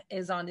life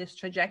is on this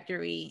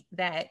trajectory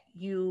that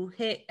you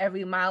hit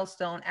every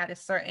milestone at a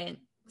certain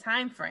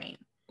time frame.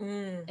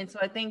 And so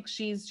I think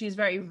she's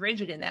very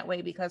rigid in that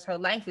way because her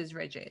life is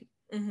rigid.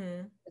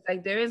 It's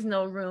like there is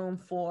no room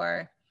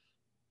for,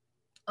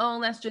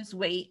 let's just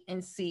wait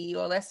and see,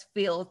 or let's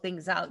feel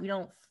things out. You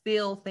don't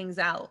feel things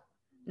out,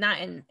 not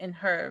in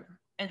her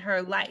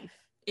life.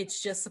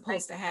 It's just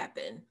supposed to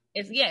happen.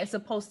 It's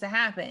supposed to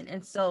happen.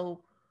 And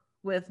so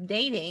with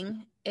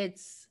dating,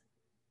 it's,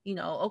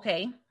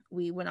 okay,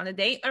 we went on a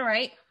date. All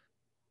right.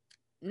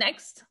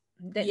 Next.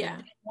 Date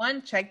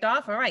one checked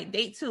off. All right.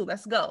 Date two.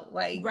 Let's go.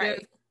 Like,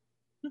 right.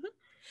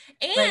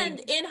 And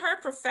in her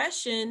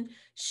profession,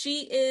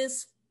 she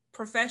is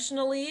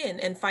professionally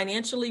and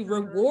financially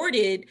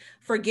rewarded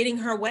for getting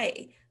her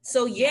way.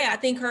 So I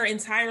think her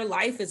entire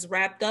life is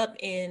wrapped up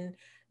in,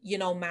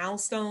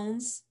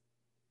 milestones,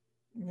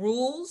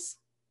 rules.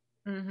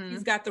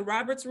 She's got the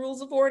Robert's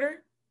Rules of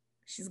Order.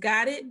 She's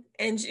got it.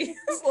 And she's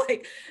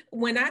like,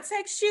 when I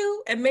text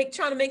you and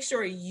trying to make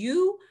sure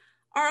you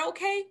are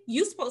okay,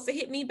 you're supposed to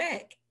hit me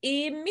back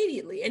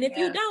immediately. And if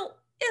you don't,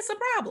 it's a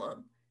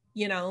problem,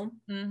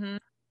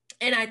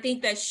 And I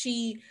think that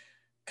she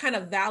kind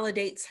of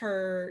validates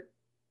her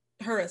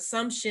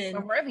assumption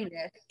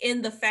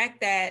in the fact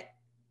that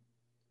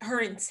her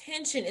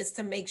intention is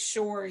to make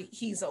sure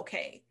he's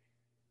okay.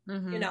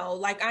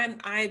 Like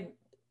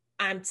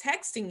I'm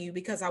texting you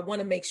because I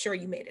want to make sure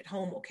you made it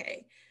home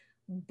okay.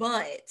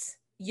 But,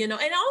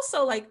 and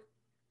also like,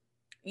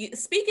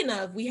 speaking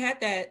of, we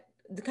had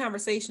the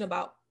conversation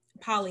about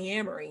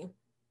polyamory,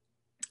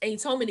 and you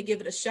told me to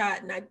give it a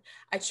shot, and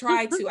I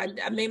tried to.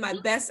 I made my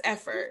best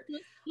effort.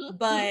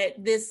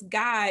 But this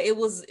guy, it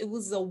was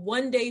a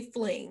one-day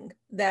fling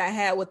that I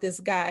had with this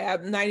guy.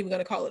 I'm not even going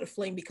to call it a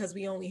fling because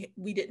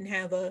we didn't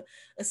have a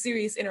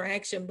serious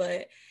interaction,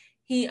 but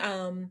he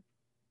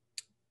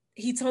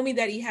told me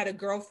that he had a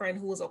girlfriend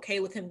who was okay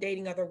with him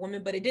dating other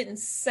women, but it didn't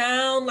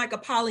sound like a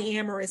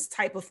polyamorous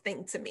type of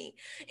thing to me.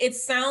 It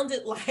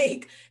sounded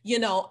like,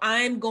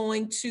 I'm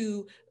going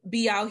to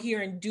be out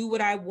here and do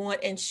what I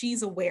want, and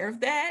she's aware of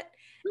that.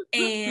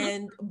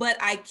 But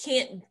I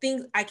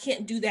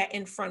can't do that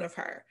in front of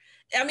her.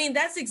 I mean,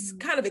 that's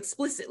kind of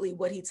explicitly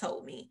what he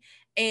told me.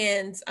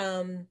 And as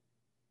long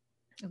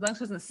as she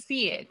doesn't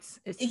see it,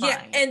 it's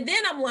fine. And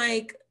then I'm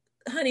like,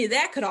 honey,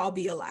 that could all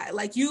be a lie.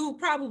 Like, you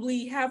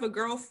probably have a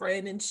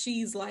girlfriend and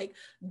she's like,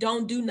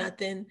 don't do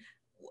nothing.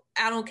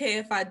 I don't care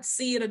if I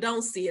see it or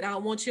don't see it. I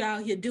don't want you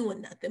out here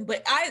doing nothing.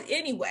 But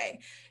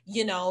anyway,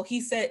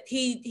 he said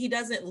he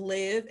doesn't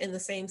live in the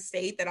same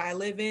state that I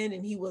live in,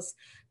 and he was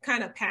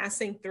kind of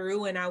passing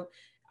through, and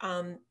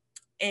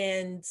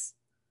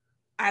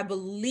I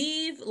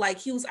believe like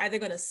he was either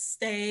going to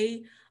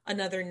stay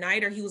another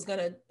night or he was going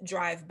to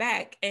drive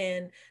back.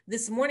 And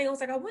this morning I was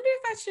like, I wonder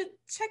if I should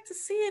check to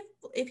see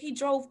if he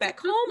drove back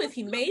home, if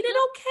he made it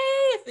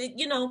okay, if it,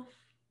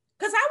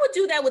 because I would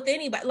do that with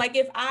anybody. Like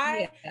if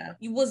I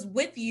was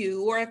with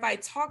you, or if I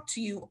talked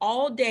to you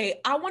all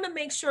day, I want to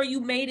make sure you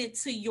made it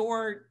to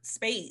your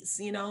space,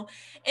 And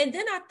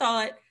then I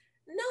thought,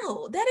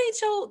 no, that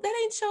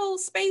ain't your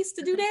space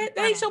to do that.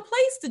 That ain't your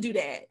place to do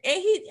that.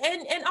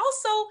 And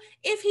also,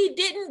 if he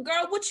didn't,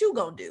 girl, what you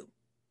gonna do?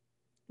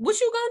 What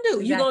you gonna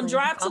do? Exactly. You gonna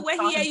drive to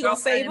where he at? You gonna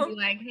save him? Be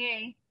like,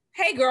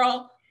 hey,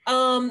 girl.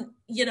 I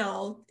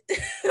was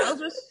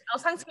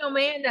talking to your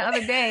man the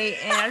other day,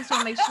 and I just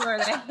want to make sure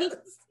that he's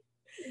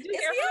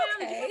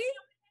okay.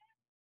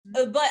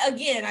 But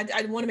again,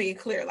 I want to make it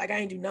clear, like I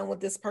ain't do nothing with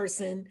this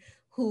person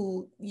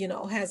who,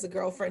 has a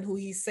girlfriend who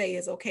he say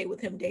is okay with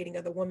him dating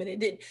other women. It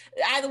did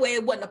either way.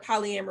 It wasn't a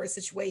polyamorous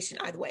situation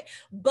either way.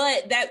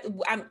 But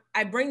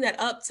I bring that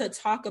up to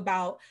talk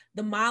about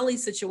the Molly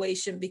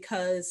situation,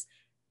 because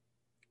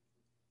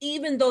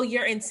even though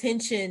your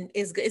intention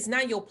is good, it's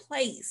not your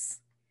place.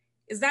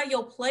 It's not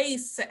your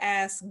place to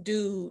ask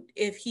dude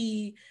if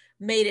he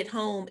made it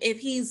home, if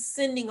he's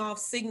sending off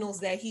signals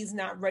that he's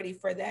not ready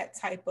for that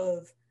type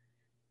of,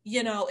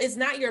 it's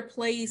not your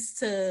place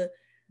to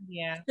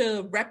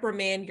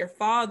reprimand your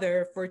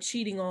father for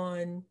cheating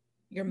on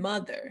your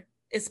mother,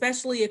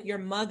 especially if your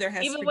mother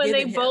has even when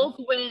they both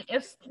went.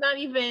 It's not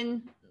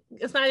even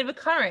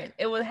current.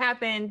 It would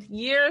happen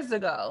years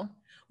ago.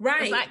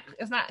 Right.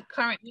 It's not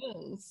current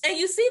news. And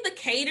you see the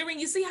catering,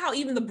 you see how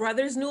even the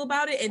brothers knew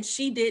about it and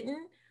she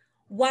didn't.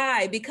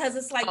 Why? Because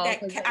it's like we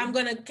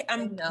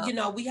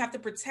have to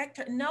protect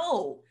her.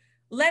 No,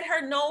 let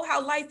her know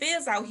how life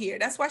is out here.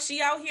 That's why she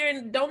out here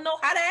and don't know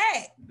how to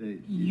act.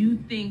 You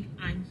think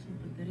I'm so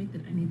pathetic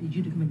that I needed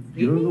you to come and save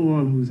You're me? the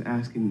one who's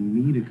asking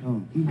me to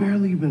come. We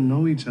barely even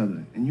know each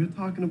other, and you're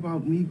talking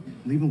about me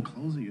leaving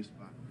clothes at your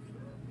spot.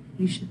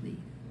 You should leave.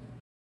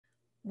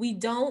 We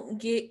don't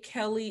get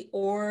Kelly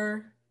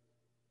or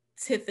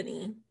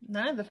Tiffany.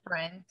 None of the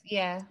friends.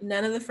 Yeah.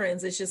 None of the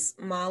friends. It's just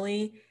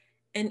Molly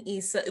and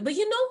Issa. But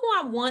you know who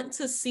I want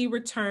to see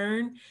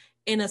return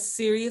in a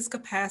serious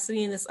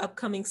capacity in this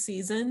upcoming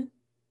season?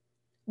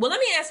 Well, let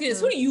me ask you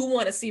this. Who do you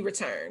want to see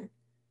return?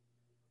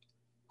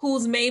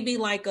 Who's maybe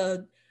like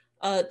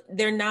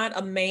they're not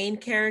a main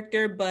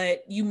character,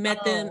 but you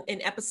met them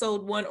in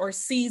episode 1 or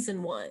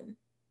season 1?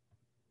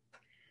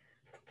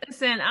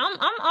 Listen, I'm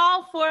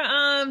all for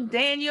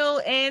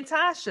Daniel and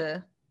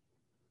Tasha.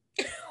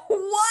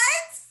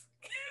 What?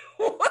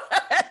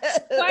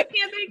 Why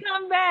can't they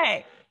come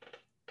back?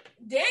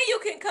 Daniel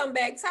can come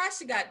back.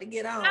 Tasha got to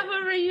get on. Have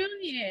a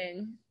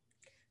reunion.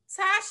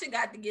 Tasha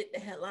got to get the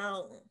hell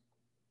on.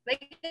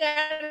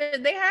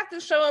 They have to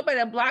show up at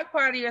a block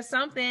party or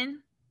something.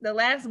 The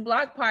last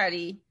block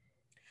party.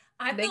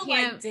 I feel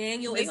like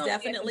Daniel is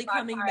definitely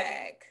coming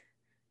back.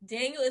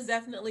 Daniel is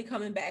definitely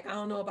coming back. I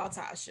don't know about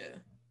Tasha.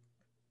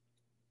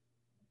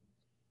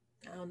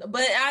 I don't know.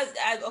 But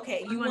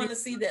okay, you want to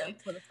see them.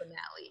 For the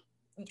finale.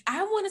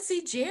 I want to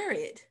see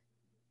Jared.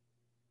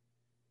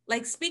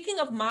 Like, speaking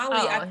of Molly,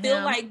 I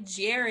feel like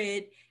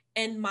Jared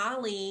and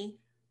Molly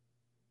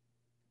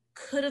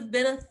could have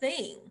been a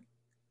thing.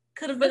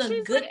 Could have been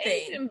a good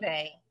thing.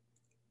 They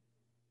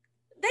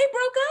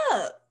broke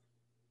up.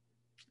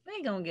 They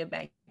ain't gonna get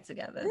back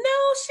together.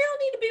 No, she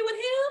don't need to be with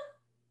him.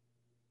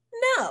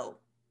 No.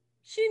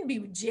 She didn't be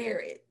with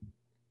Jared.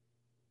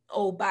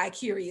 Oh,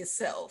 bi-curious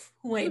self,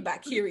 who ain't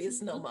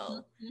bi-curious no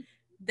more.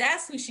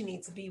 That's who she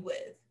needs to be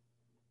with.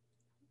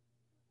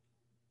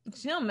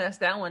 She'll mess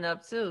that one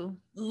up too.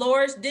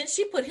 Laura, didn't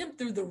she put him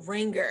through the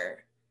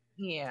ringer?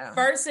 Yeah.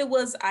 First it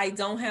was, I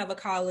don't have a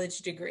college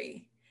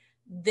degree.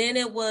 Then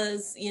it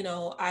was,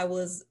 I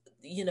was,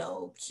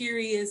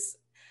 curious.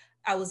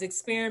 I was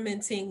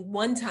experimenting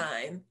one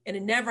time and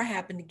it never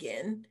happened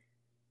again.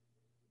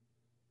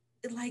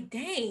 Like,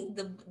 dang,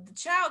 the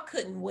child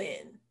couldn't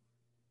win.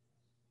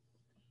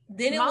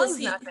 Then Molly's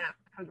not that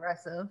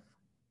progressive.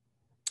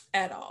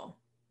 At all.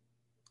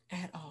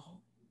 At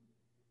all.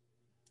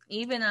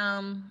 Even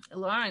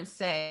Lawrence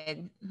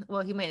said,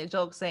 well, he made a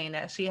joke saying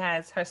that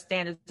her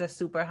standards are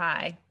super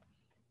high.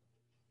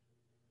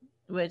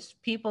 Which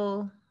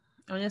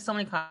there's so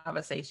many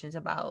conversations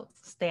about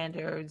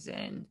standards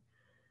and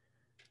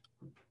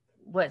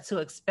what to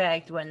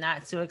expect, what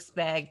not to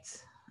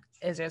expect.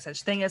 Is there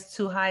such thing as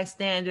too high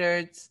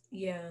standards?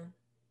 Yeah.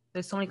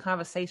 There's so many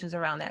conversations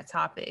around that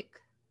topic.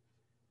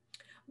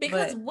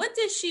 Because what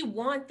did she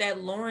want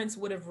that Lawrence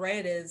would have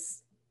read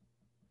as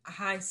a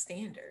high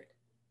standard?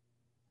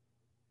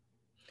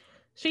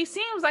 She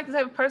seems like the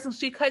type of person,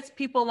 she cuts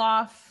people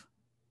off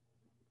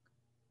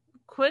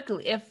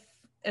quickly if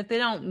they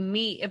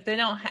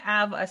don't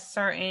have a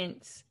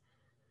certain,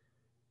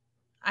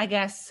 I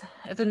guess,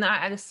 if they're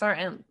not at a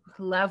certain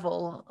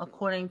level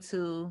according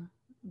to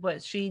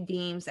what she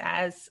deems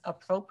as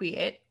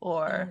appropriate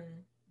or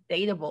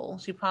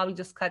dateable, she probably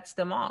just cuts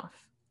them off.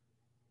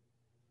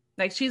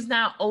 Like, she's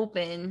not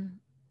open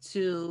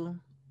to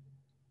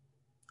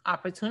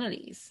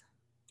opportunities.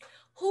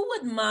 Who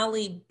would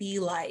Molly be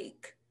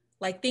like?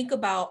 Like, think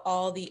about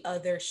all the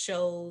other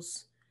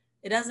shows.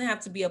 It doesn't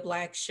have to be a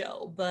Black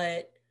show,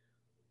 but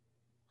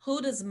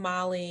who does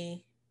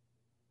Molly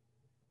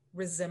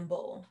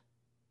resemble?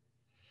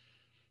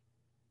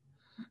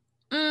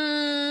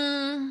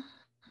 I'm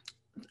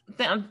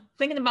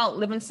thinking about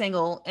Living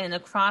Single and a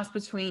cross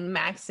between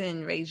Max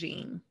and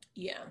Regine.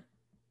 Yeah.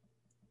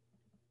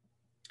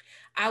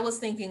 I was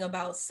thinking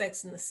about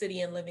Sex and the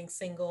City and Living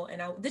Single.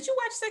 And did you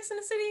watch Sex and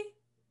the City?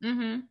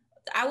 Mm-hmm.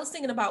 I was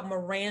thinking about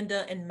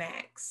Miranda and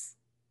Max.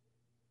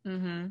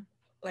 Mm-hmm.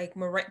 Like,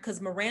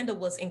 because Miranda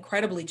was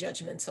incredibly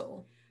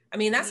judgmental. I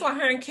mean, that's why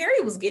her and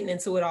Carrie was getting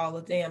into it all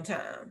the damn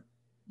time.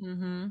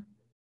 Mm-hmm.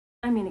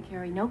 I mean,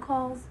 Carrie, no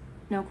calls,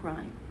 no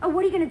crime. Oh,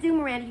 what are you going to do,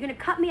 Miranda? You going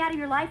to cut me out of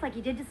your life like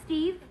you did to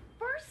Steve?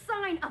 First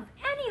sign of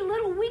any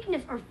little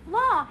weakness or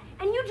flaw,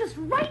 and you just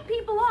write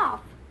people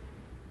off.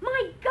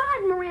 My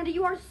God, Miranda,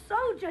 you are so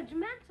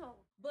judgmental.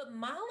 But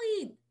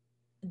Molly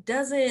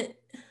doesn't,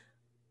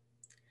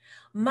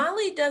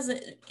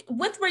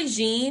 with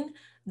Regine,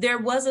 there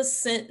is a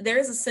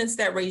sense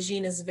that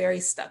Regine is very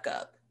stuck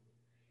up.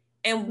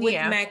 And with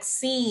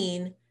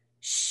Maxine,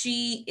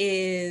 she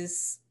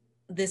is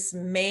this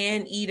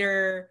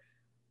man-eater,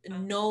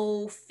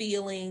 no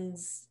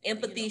feelings,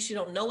 empathy. She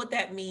don't know what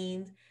that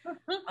means.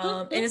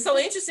 And it's so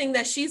interesting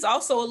that she's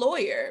also a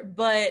lawyer,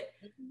 but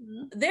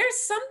there's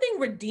something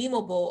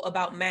redeemable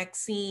about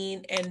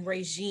Maxine and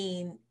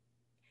Regine.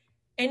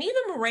 And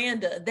even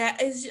Miranda,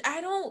 that is,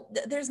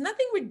 there's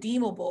nothing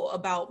redeemable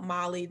about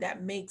Molly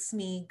that makes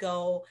me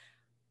go,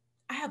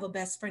 I have a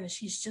best friend and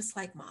she's just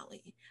like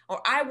Molly.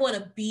 Or I want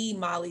to be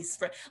Molly's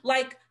friend.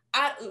 Like,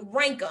 I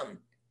rank them.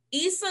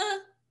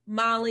 Issa,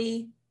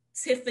 Molly,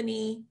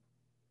 Tiffany,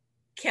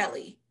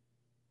 Kelly.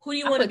 Who do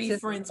you want to be Tiffany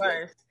friends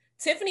first. with?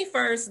 Tiffany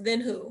first,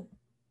 then who?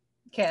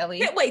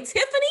 Kelly. Wait,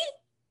 Tiffany?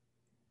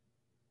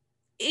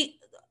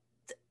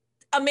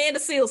 Amanda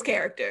Seales'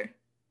 character.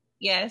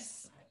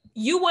 Yes.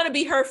 You want to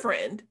be her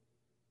friend.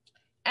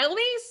 At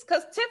least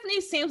because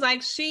Tiffany seems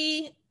like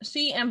she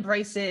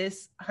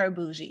embraces her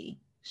bougie.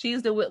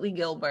 She's the Whitley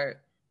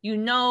Gilbert. You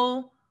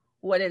know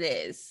what it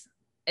is.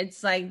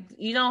 It's like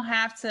you don't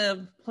have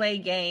to play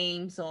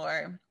games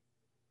or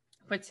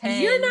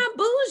pretend. You're not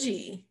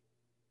bougie.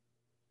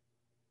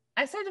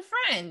 I said to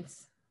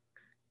friends.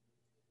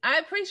 I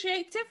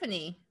appreciate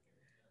Tiffany.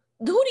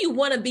 Who do you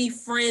want to be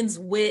friends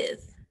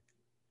with?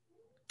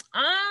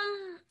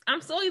 I'm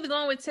still either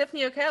going with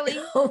Tiffany or Kelly.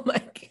 Oh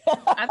my God.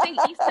 I think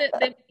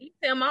Issa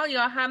and Molly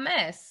are a hot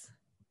mess.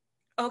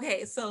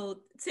 Okay, so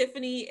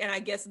Tiffany and I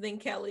guess then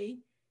Kelly.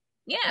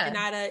 Yeah. And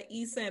out of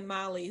Issa and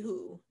Molly,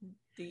 who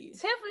do you?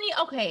 Tiffany,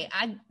 okay.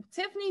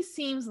 Tiffany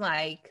seems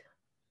like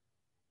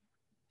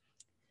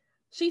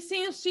she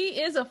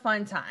is a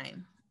fun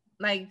time.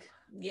 Like,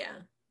 yeah.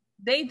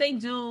 They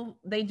do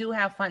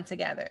have fun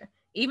together.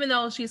 Even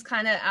though she's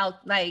kind of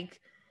out, like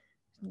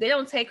they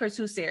don't take her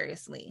too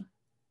seriously.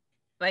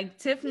 Like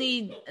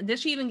Tiffany, did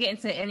she even get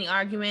into any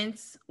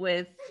arguments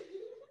with?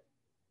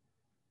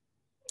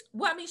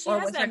 Well, I mean, she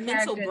has that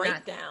mental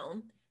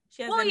breakdown.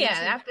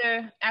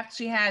 After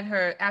she had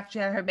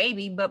her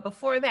baby, but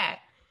before that,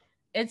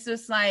 it's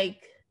just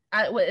like,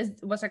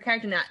 was her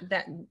character not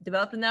that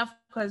developed enough?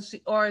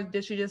 Or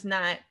did she just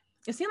not?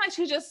 It seemed like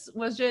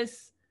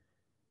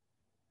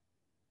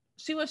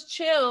she was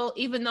chill,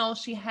 even though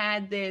she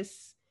had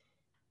this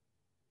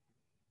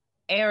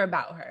air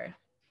about her.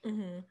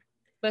 Mm-hmm.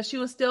 But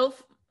she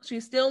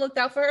still looked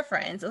out for her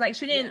friends. Like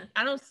she didn't.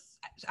 Yeah.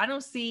 I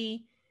don't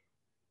see.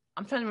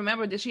 I'm trying to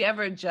remember. Did she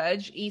ever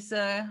judge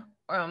Issa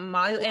or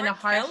Molly in a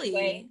harsh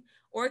way?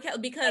 Or Kelly,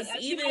 because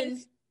like,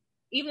 even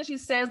if she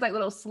says like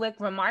little slick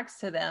remarks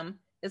to them,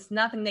 it's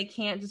nothing they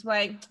can't just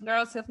like,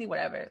 girl, Tiffany,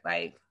 whatever.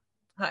 Like,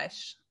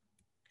 hush.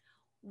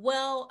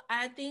 Well,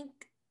 I think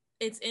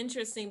it's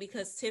interesting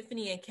because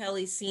Tiffany and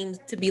Kelly seem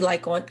to be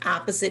like on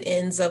opposite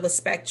ends of a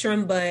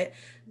spectrum, but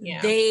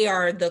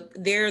they're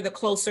the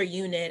closer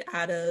unit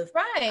out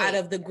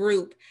of the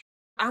group.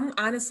 I'm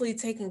honestly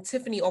taking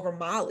Tiffany over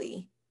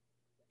Molly.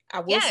 I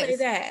will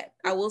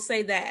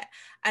say that.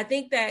 I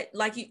think that,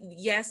 like,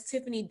 yes,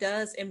 Tiffany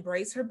does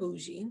embrace her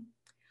bougie.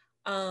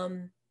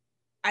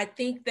 I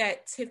think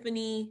that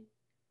Tiffany,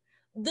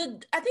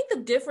 I think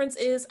the difference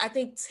is, I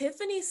think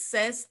Tiffany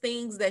says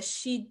things that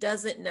she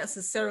doesn't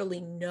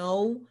necessarily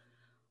know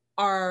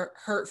are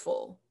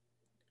hurtful.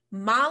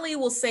 Molly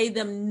will say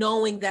them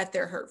knowing that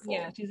they're hurtful.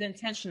 Yeah, she's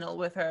intentional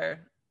with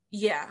her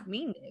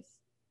meanness.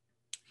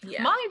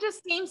 Yeah. Molly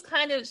just seems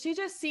she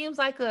just seems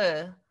like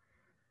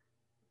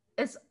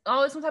it's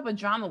always some type of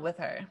drama with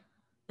her.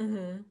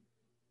 Mm-hmm.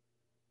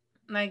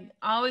 Like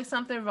always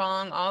something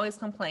wrong, always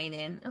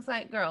complaining. It's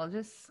like, girl,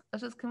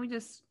 can we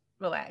just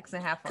relax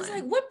and have fun? Because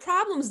like, what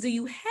problems do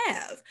you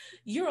have?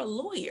 You're a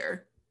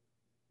lawyer.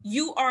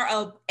 You are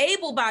a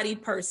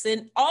able-bodied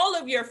person. All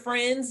of your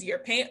friends, your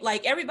parents,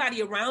 like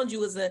everybody around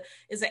you is an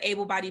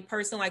able-bodied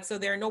person. Like, so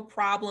there are no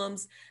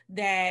problems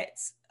that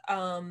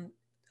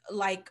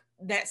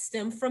that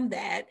stem from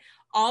that.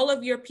 All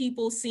of your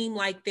people seem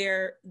like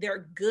they're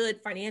good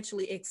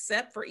financially,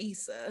 except for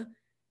Issa,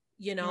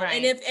 you know.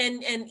 Right.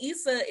 And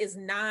Issa is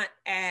not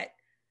at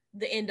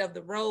the end of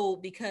the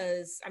road,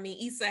 because I mean,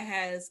 Issa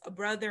has a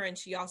brother and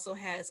she also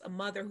has a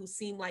mother who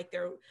seem like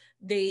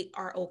they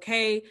are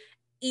okay.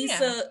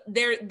 Issa,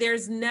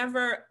 there's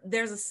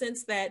a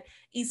sense that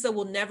Issa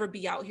will never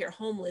be out here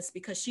homeless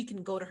because she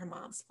can go to her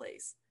mom's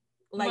place.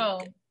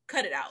 Like,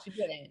 cut it out. She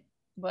couldn't,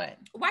 but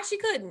why she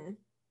couldn't?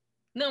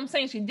 No, I'm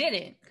saying she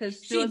didn't,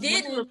 because she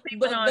didn't,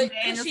 but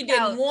she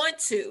didn't want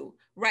to.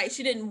 Right.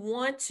 She didn't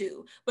want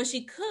to, but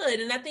she could.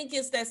 And I think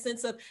it's that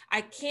sense of,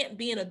 I can't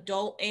be an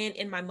adult and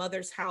in my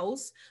mother's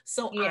house,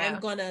 so I'm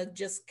going to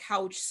just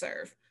couch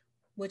surf,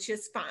 which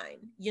is fine,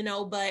 you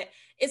know. But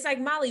it's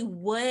like, Molly,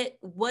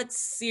 what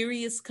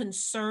serious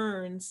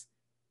concerns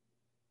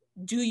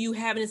do you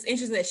have? And it's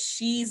interesting that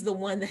she's the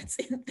one that's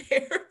in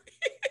therapy.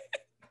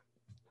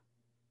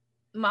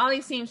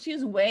 Molly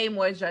she's way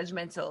more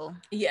judgmental.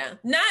 Yeah.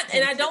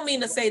 And I don't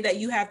mean to say that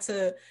you have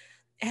to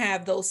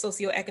have those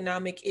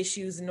socioeconomic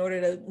issues in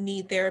order to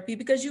need therapy,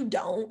 because you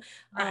don't.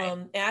 Right.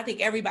 And I think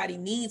everybody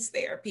needs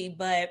therapy,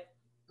 but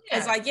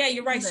it's like,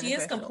 you're right. She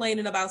is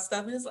complaining about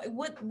stuff. And it's like,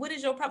 what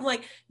is your problem?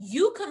 Like,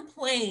 you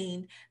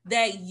complained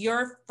that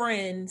your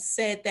friend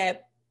said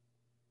that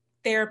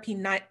therapy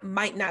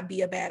might not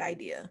be a bad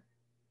idea.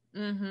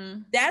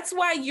 Mm-hmm. That's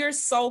why you're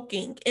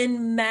sulking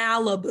in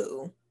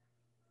Malibu.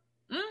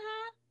 Mm-hmm.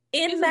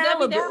 In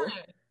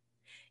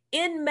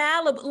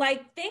Malibu,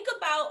 like, think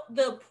about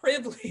the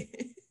privilege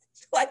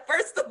Like,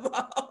 first of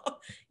all,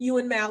 you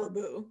in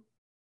Malibu.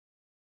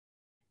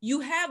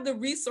 You have the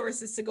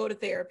resources to go to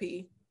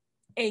therapy,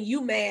 and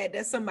you mad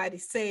that somebody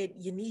said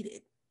you need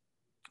it.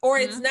 Or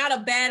it's not a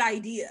bad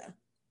idea.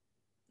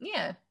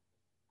 Yeah.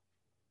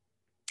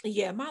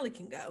 Yeah, Molly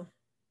can go.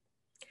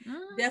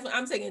 Definitely,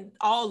 I'm taking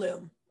all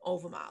them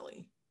over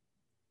Molly.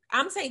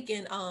 I'm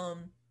taking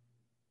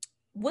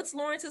what's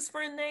Lawrence's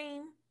friend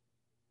name?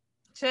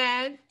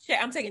 Chad.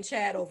 I'm taking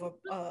Chad over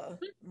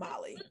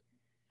Molly.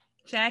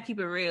 Chad, keep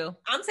it real.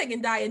 I'm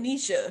taking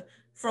Dionysia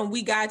from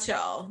We Got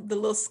Y'all, the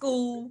little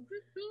school,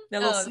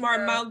 that little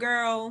smart mouth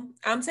girl.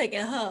 I'm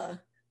taking her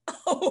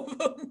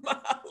over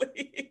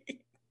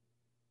Molly.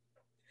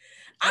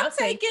 I'll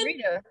take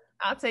Frida.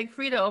 I'll take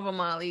Frida over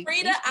Molly.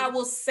 Frida, I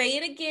will say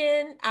it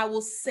again.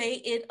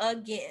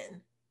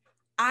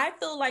 I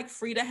feel like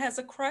Frida has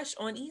a crush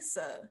on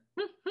Issa.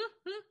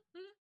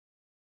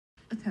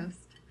 A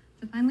toast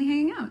to finally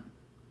hanging out.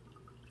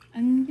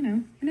 And,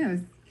 who knows?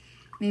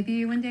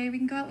 Maybe one day we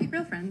can go out like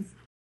real friends.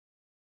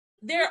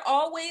 There are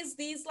always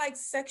these like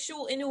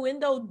sexual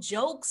innuendo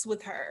jokes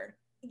with her.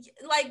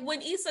 Like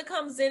when Issa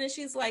comes in and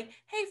she's like,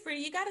 "Hey, Frida,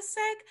 you got a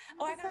sec?"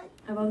 "Oh, I got."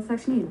 "I have all the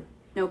sex you need."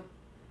 "Nope.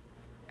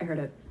 I heard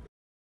it."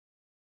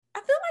 I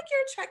feel like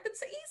you're attracted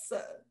to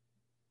Issa.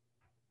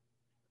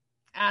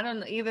 I don't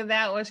know, either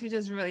that or she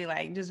just really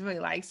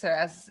likes her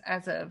as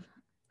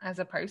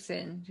a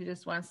person. She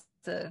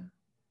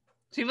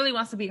really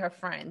wants to be her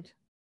friend.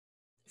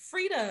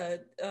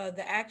 Frida,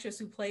 the actress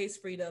who plays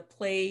Frida,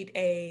 played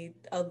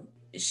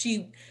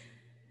she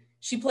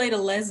played a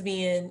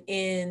lesbian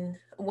in,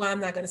 well,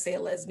 I'm not going to say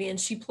a lesbian.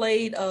 She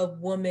played a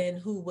woman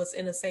who was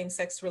in a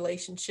same-sex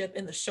relationship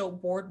in the show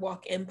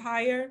Boardwalk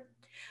Empire.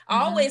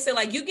 I always say,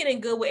 like, you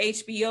getting good with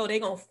HBO, they're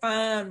going to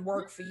find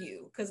work for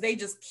you because they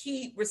just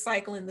keep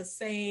recycling the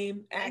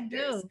same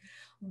actors.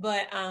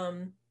 But,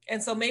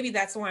 and so maybe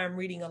that's why I'm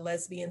reading a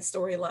lesbian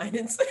storyline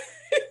in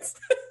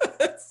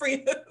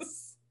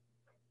Frida's.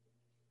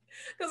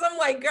 Because I'm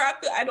like, girl,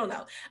 I don't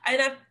know.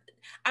 And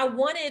I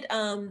wanted,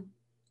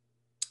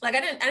 like, I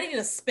didn't need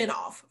a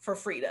spinoff for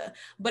Frida,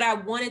 but I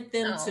wanted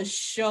them to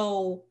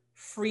show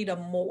Frida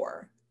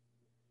more.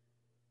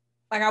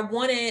 Like I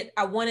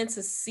wanted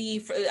to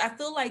see, I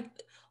feel like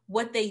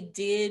what they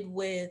did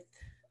with,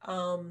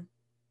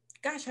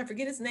 gosh, I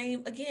forget his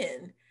name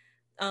again.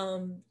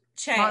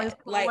 Chad,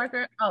 like,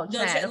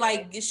 Chad,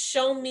 like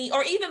show me,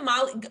 or even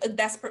Molly,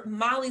 that's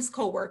Molly's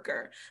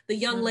coworker, the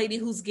young lady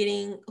who was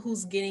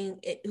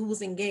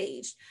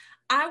engaged.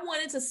 I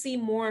wanted to see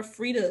more of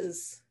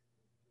Frida's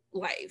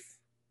life.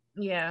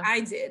 Yeah,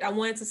 I did. I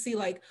wanted to see,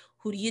 like,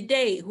 who do you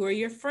date? Who are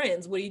your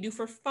friends? What do you do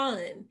for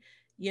fun?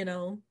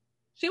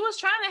 She was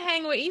trying to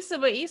hang with Issa,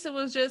 but Issa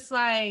was just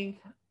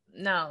like,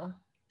 no.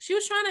 She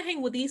was trying to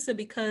hang with Issa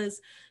because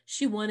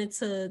she wanted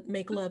to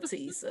make love to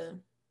Issa.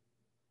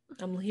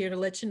 I'm here to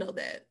let you know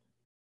that.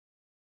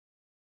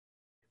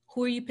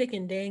 Who are you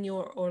picking,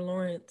 Daniel or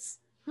Lawrence?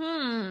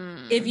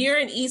 If you're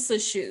in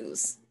Issa's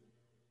shoes.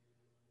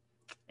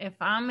 If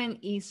I'm in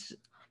Issa,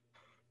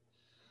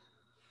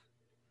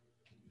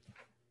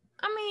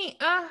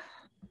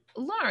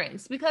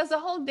 Lawrence, because the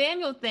whole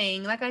Daniel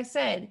thing, like I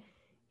said,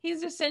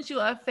 he's just sent you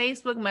a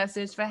Facebook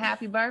message for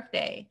happy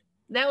birthday.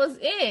 That was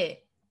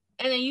it.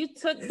 And then you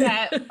took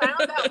that,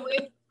 found out where he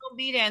was going to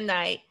be that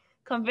night,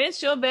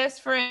 convinced your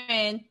best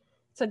friend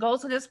to go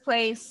to this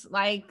place,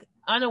 like,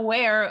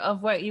 unaware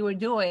of what you were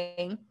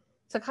doing,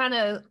 to kind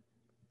of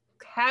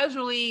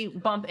casually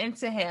bump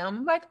into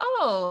him. Like,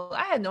 oh,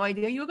 I had no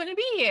idea you were going to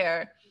be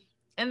here.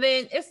 And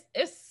then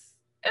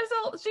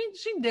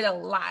she did a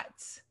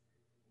lot.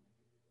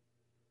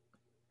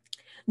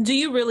 Do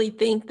you really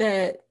think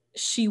that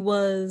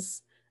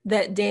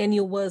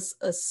Daniel was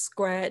a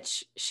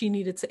scratch she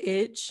needed to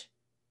itch?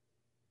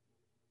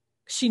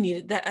 She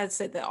needed that. I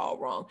said that all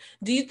wrong.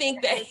 Do you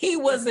think that he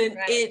was an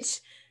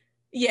itch?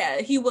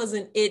 Yeah, he was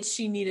an itch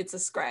she needed to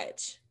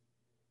scratch.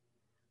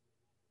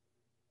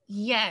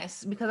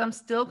 Yes, because I'm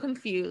still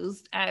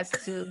confused as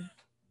to.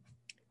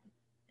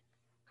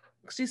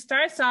 She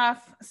starts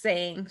off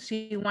saying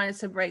she was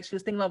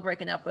thinking about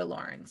breaking up with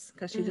Lawrence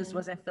because she just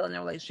wasn't feeling the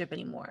relationship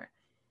anymore.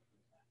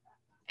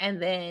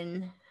 And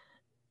then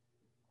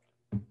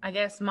I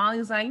guess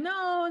Molly's like,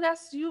 no,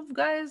 that's you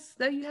guys,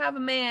 that you have a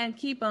man,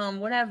 keep him,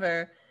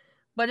 whatever.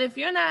 But if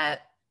you're not,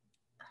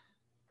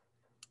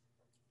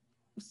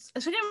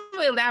 she didn't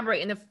really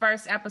elaborate in the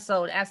first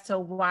episode as to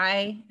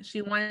why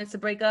she wanted to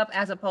break up,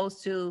 as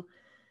opposed to,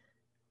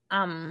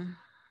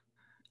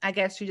 I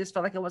guess she just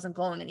felt like it wasn't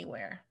going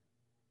anywhere.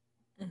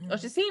 Or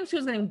she seemed she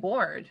was getting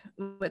bored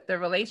with the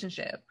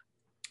relationship.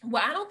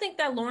 Well, I don't think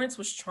that Lawrence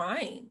was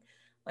trying.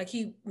 Like,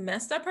 he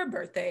messed up her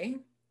birthday.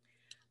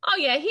 Oh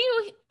yeah,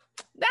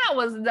 that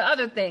was the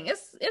other thing.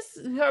 It's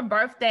her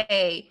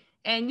birthday,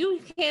 and you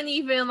can't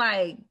even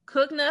like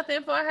cook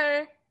nothing for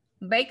her,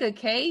 bake a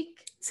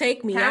cake,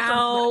 take me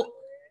out.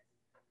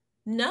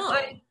 No.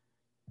 Like,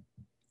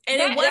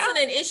 and it wasn't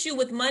an issue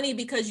with money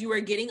because you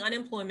were getting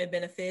unemployment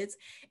benefits,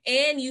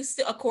 and you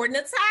still, according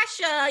to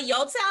Tasha,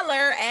 your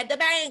teller at the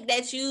bank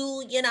that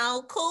you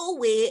cool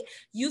with,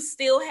 you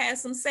still had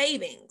some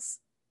savings.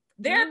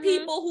 There are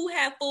people who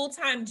have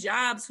full-time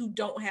jobs who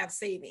don't have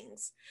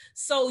savings.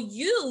 So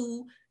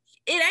it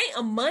ain't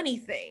a money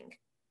thing.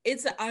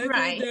 It's I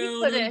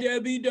feel down, I'm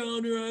Debbie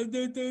Downer.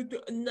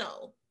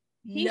 No.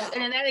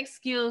 And that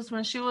excuse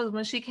when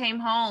she came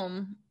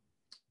home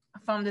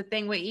from the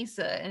thing with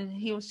Issa,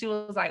 and she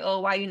was like, "Oh,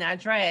 why you not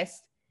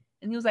dressed?"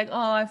 And he was like,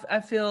 "Oh, I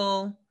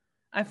feel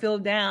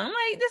down." I'm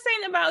like, "This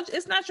ain't about.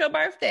 It's not your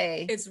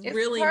birthday. It's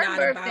really not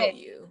birthday. About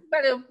you. You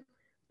better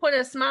put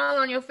a smile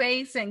on your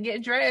face and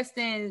get dressed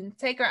and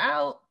take her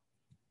out."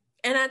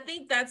 And I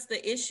think that's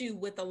the issue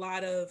with a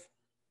lot of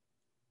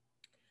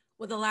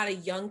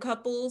young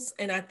couples.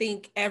 And I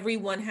think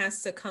everyone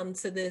has to come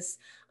to this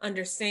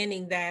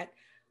understanding that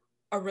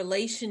a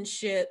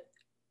relationship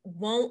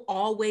won't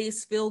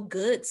always feel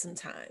good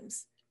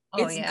sometimes.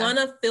 It's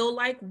gonna feel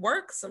like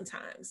work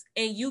sometimes,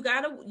 and you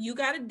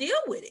gotta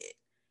deal with it.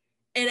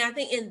 And I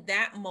think in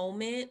that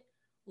moment,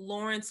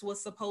 Lawrence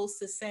was supposed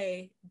to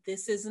say,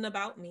 "This isn't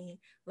about me.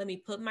 Let me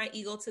put my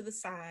ego to the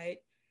side."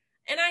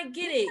 And I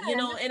get it, and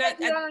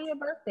on your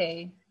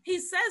birthday. He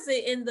says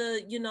it in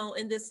the,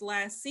 in this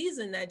last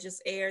season that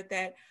just aired,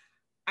 that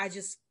I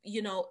just,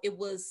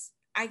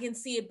 I can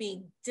see it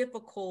being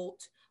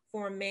difficult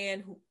for a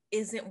man who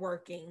isn't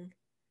working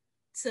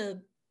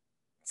to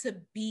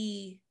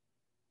be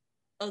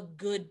a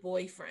good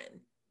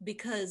boyfriend,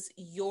 because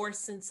your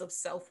sense of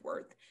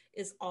self-worth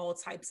is all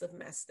types of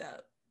messed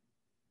up.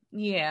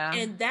 Yeah.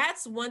 And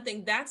that's one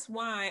thing. That's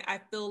why I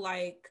feel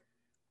like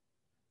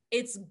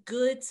it's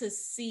good to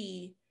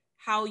see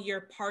how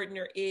your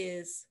partner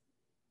is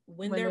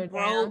when they're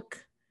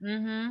broke,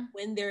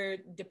 when they're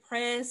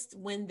depressed,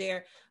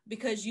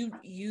 because you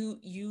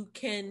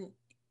can,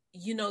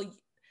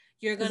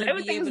 you're going to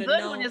be able to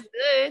know when it's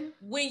good.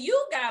 When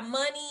you got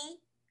money,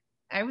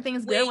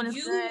 everything's good when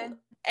it's good.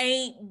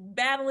 Ain't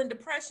battling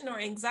depression or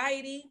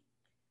anxiety,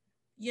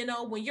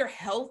 when you're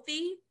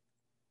healthy,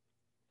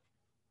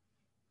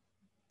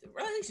 the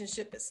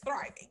relationship is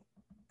thriving.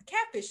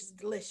 Catfish is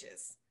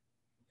delicious.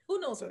 Who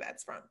knows where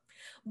that's from?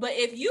 But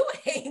if you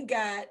ain't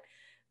got,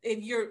 if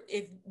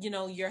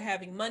you're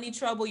having money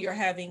trouble, you're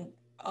having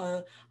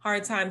a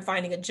hard time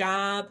finding a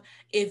job,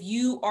 if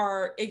you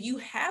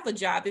have a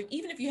job,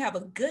 even if you have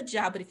a good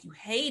job, but if you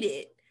hate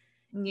it,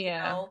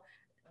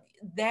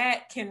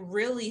 that can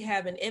really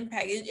have an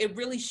impact. It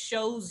really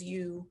shows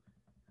you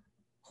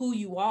who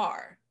you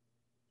are,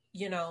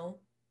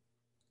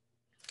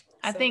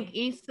 I think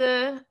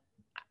Issa,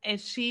 I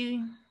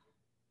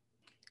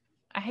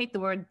hate the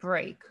word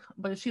break,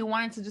 but if she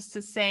wanted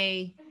to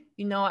say,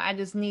 I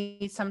just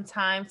need some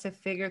time to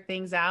figure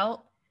things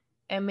out,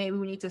 and maybe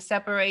we need to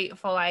separate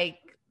for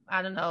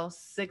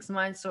 6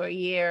 months or a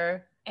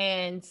year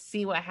and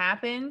see what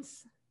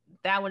happens,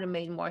 that would have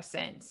made more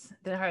sense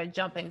than her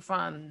jumping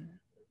from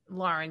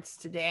Lawrence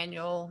to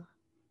Daniel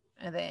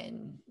and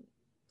then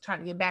trying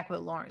to get back with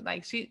Lawrence.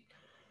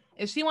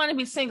 If she wanted to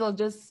be single,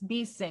 just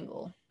be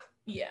single.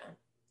 Yeah.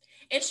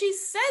 And she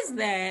says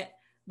that,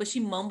 but she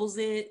mumbles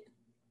it.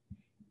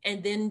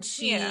 And then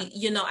she, I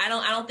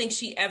don't think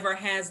she ever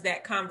has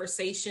that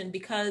conversation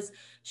because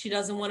she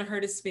doesn't want to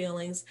hurt his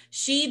feelings.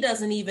 She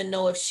doesn't even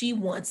know if she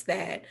wants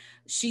that.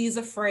 She's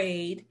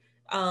afraid.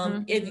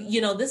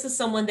 If, this is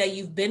someone that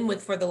you've been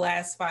with for the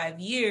last 5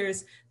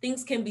 years,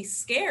 things can be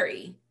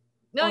scary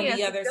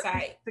the other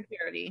side.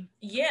 Security.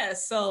 Yeah.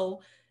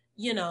 So,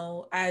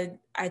 I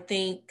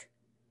think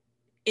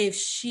if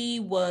she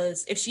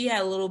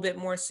had a little bit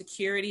more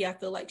security, I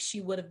feel like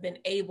she would have been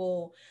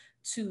able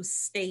to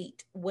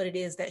state what it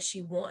is that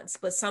she wants.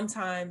 But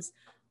sometimes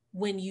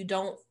when you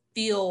don't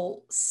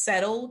feel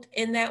settled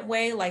in that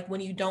way, like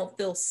when you don't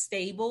feel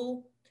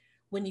stable,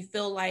 when you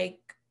feel like,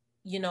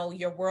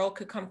 your world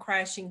could come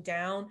crashing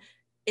down,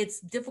 it's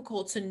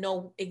difficult to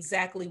know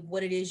exactly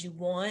what it is you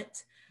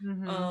want.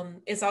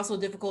 It's also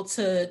difficult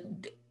to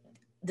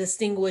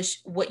distinguish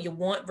what you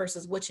want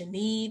versus what you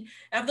need.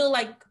 And I feel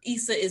like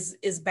Issa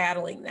is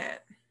battling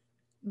that.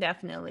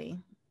 Definitely.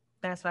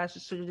 That's why she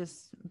should have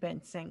just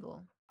been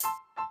single.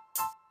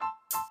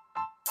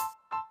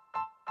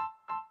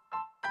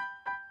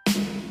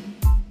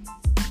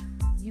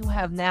 You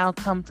have now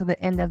come to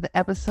the end of the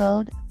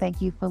episode.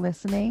 Thank you for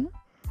listening.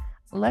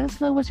 Let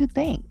us know what you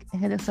think.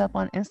 Hit us up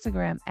on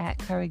Instagram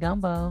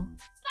 @CurryGumbo.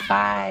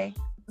 Bye.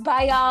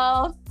 Bye,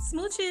 y'all.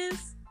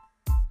 Smooches.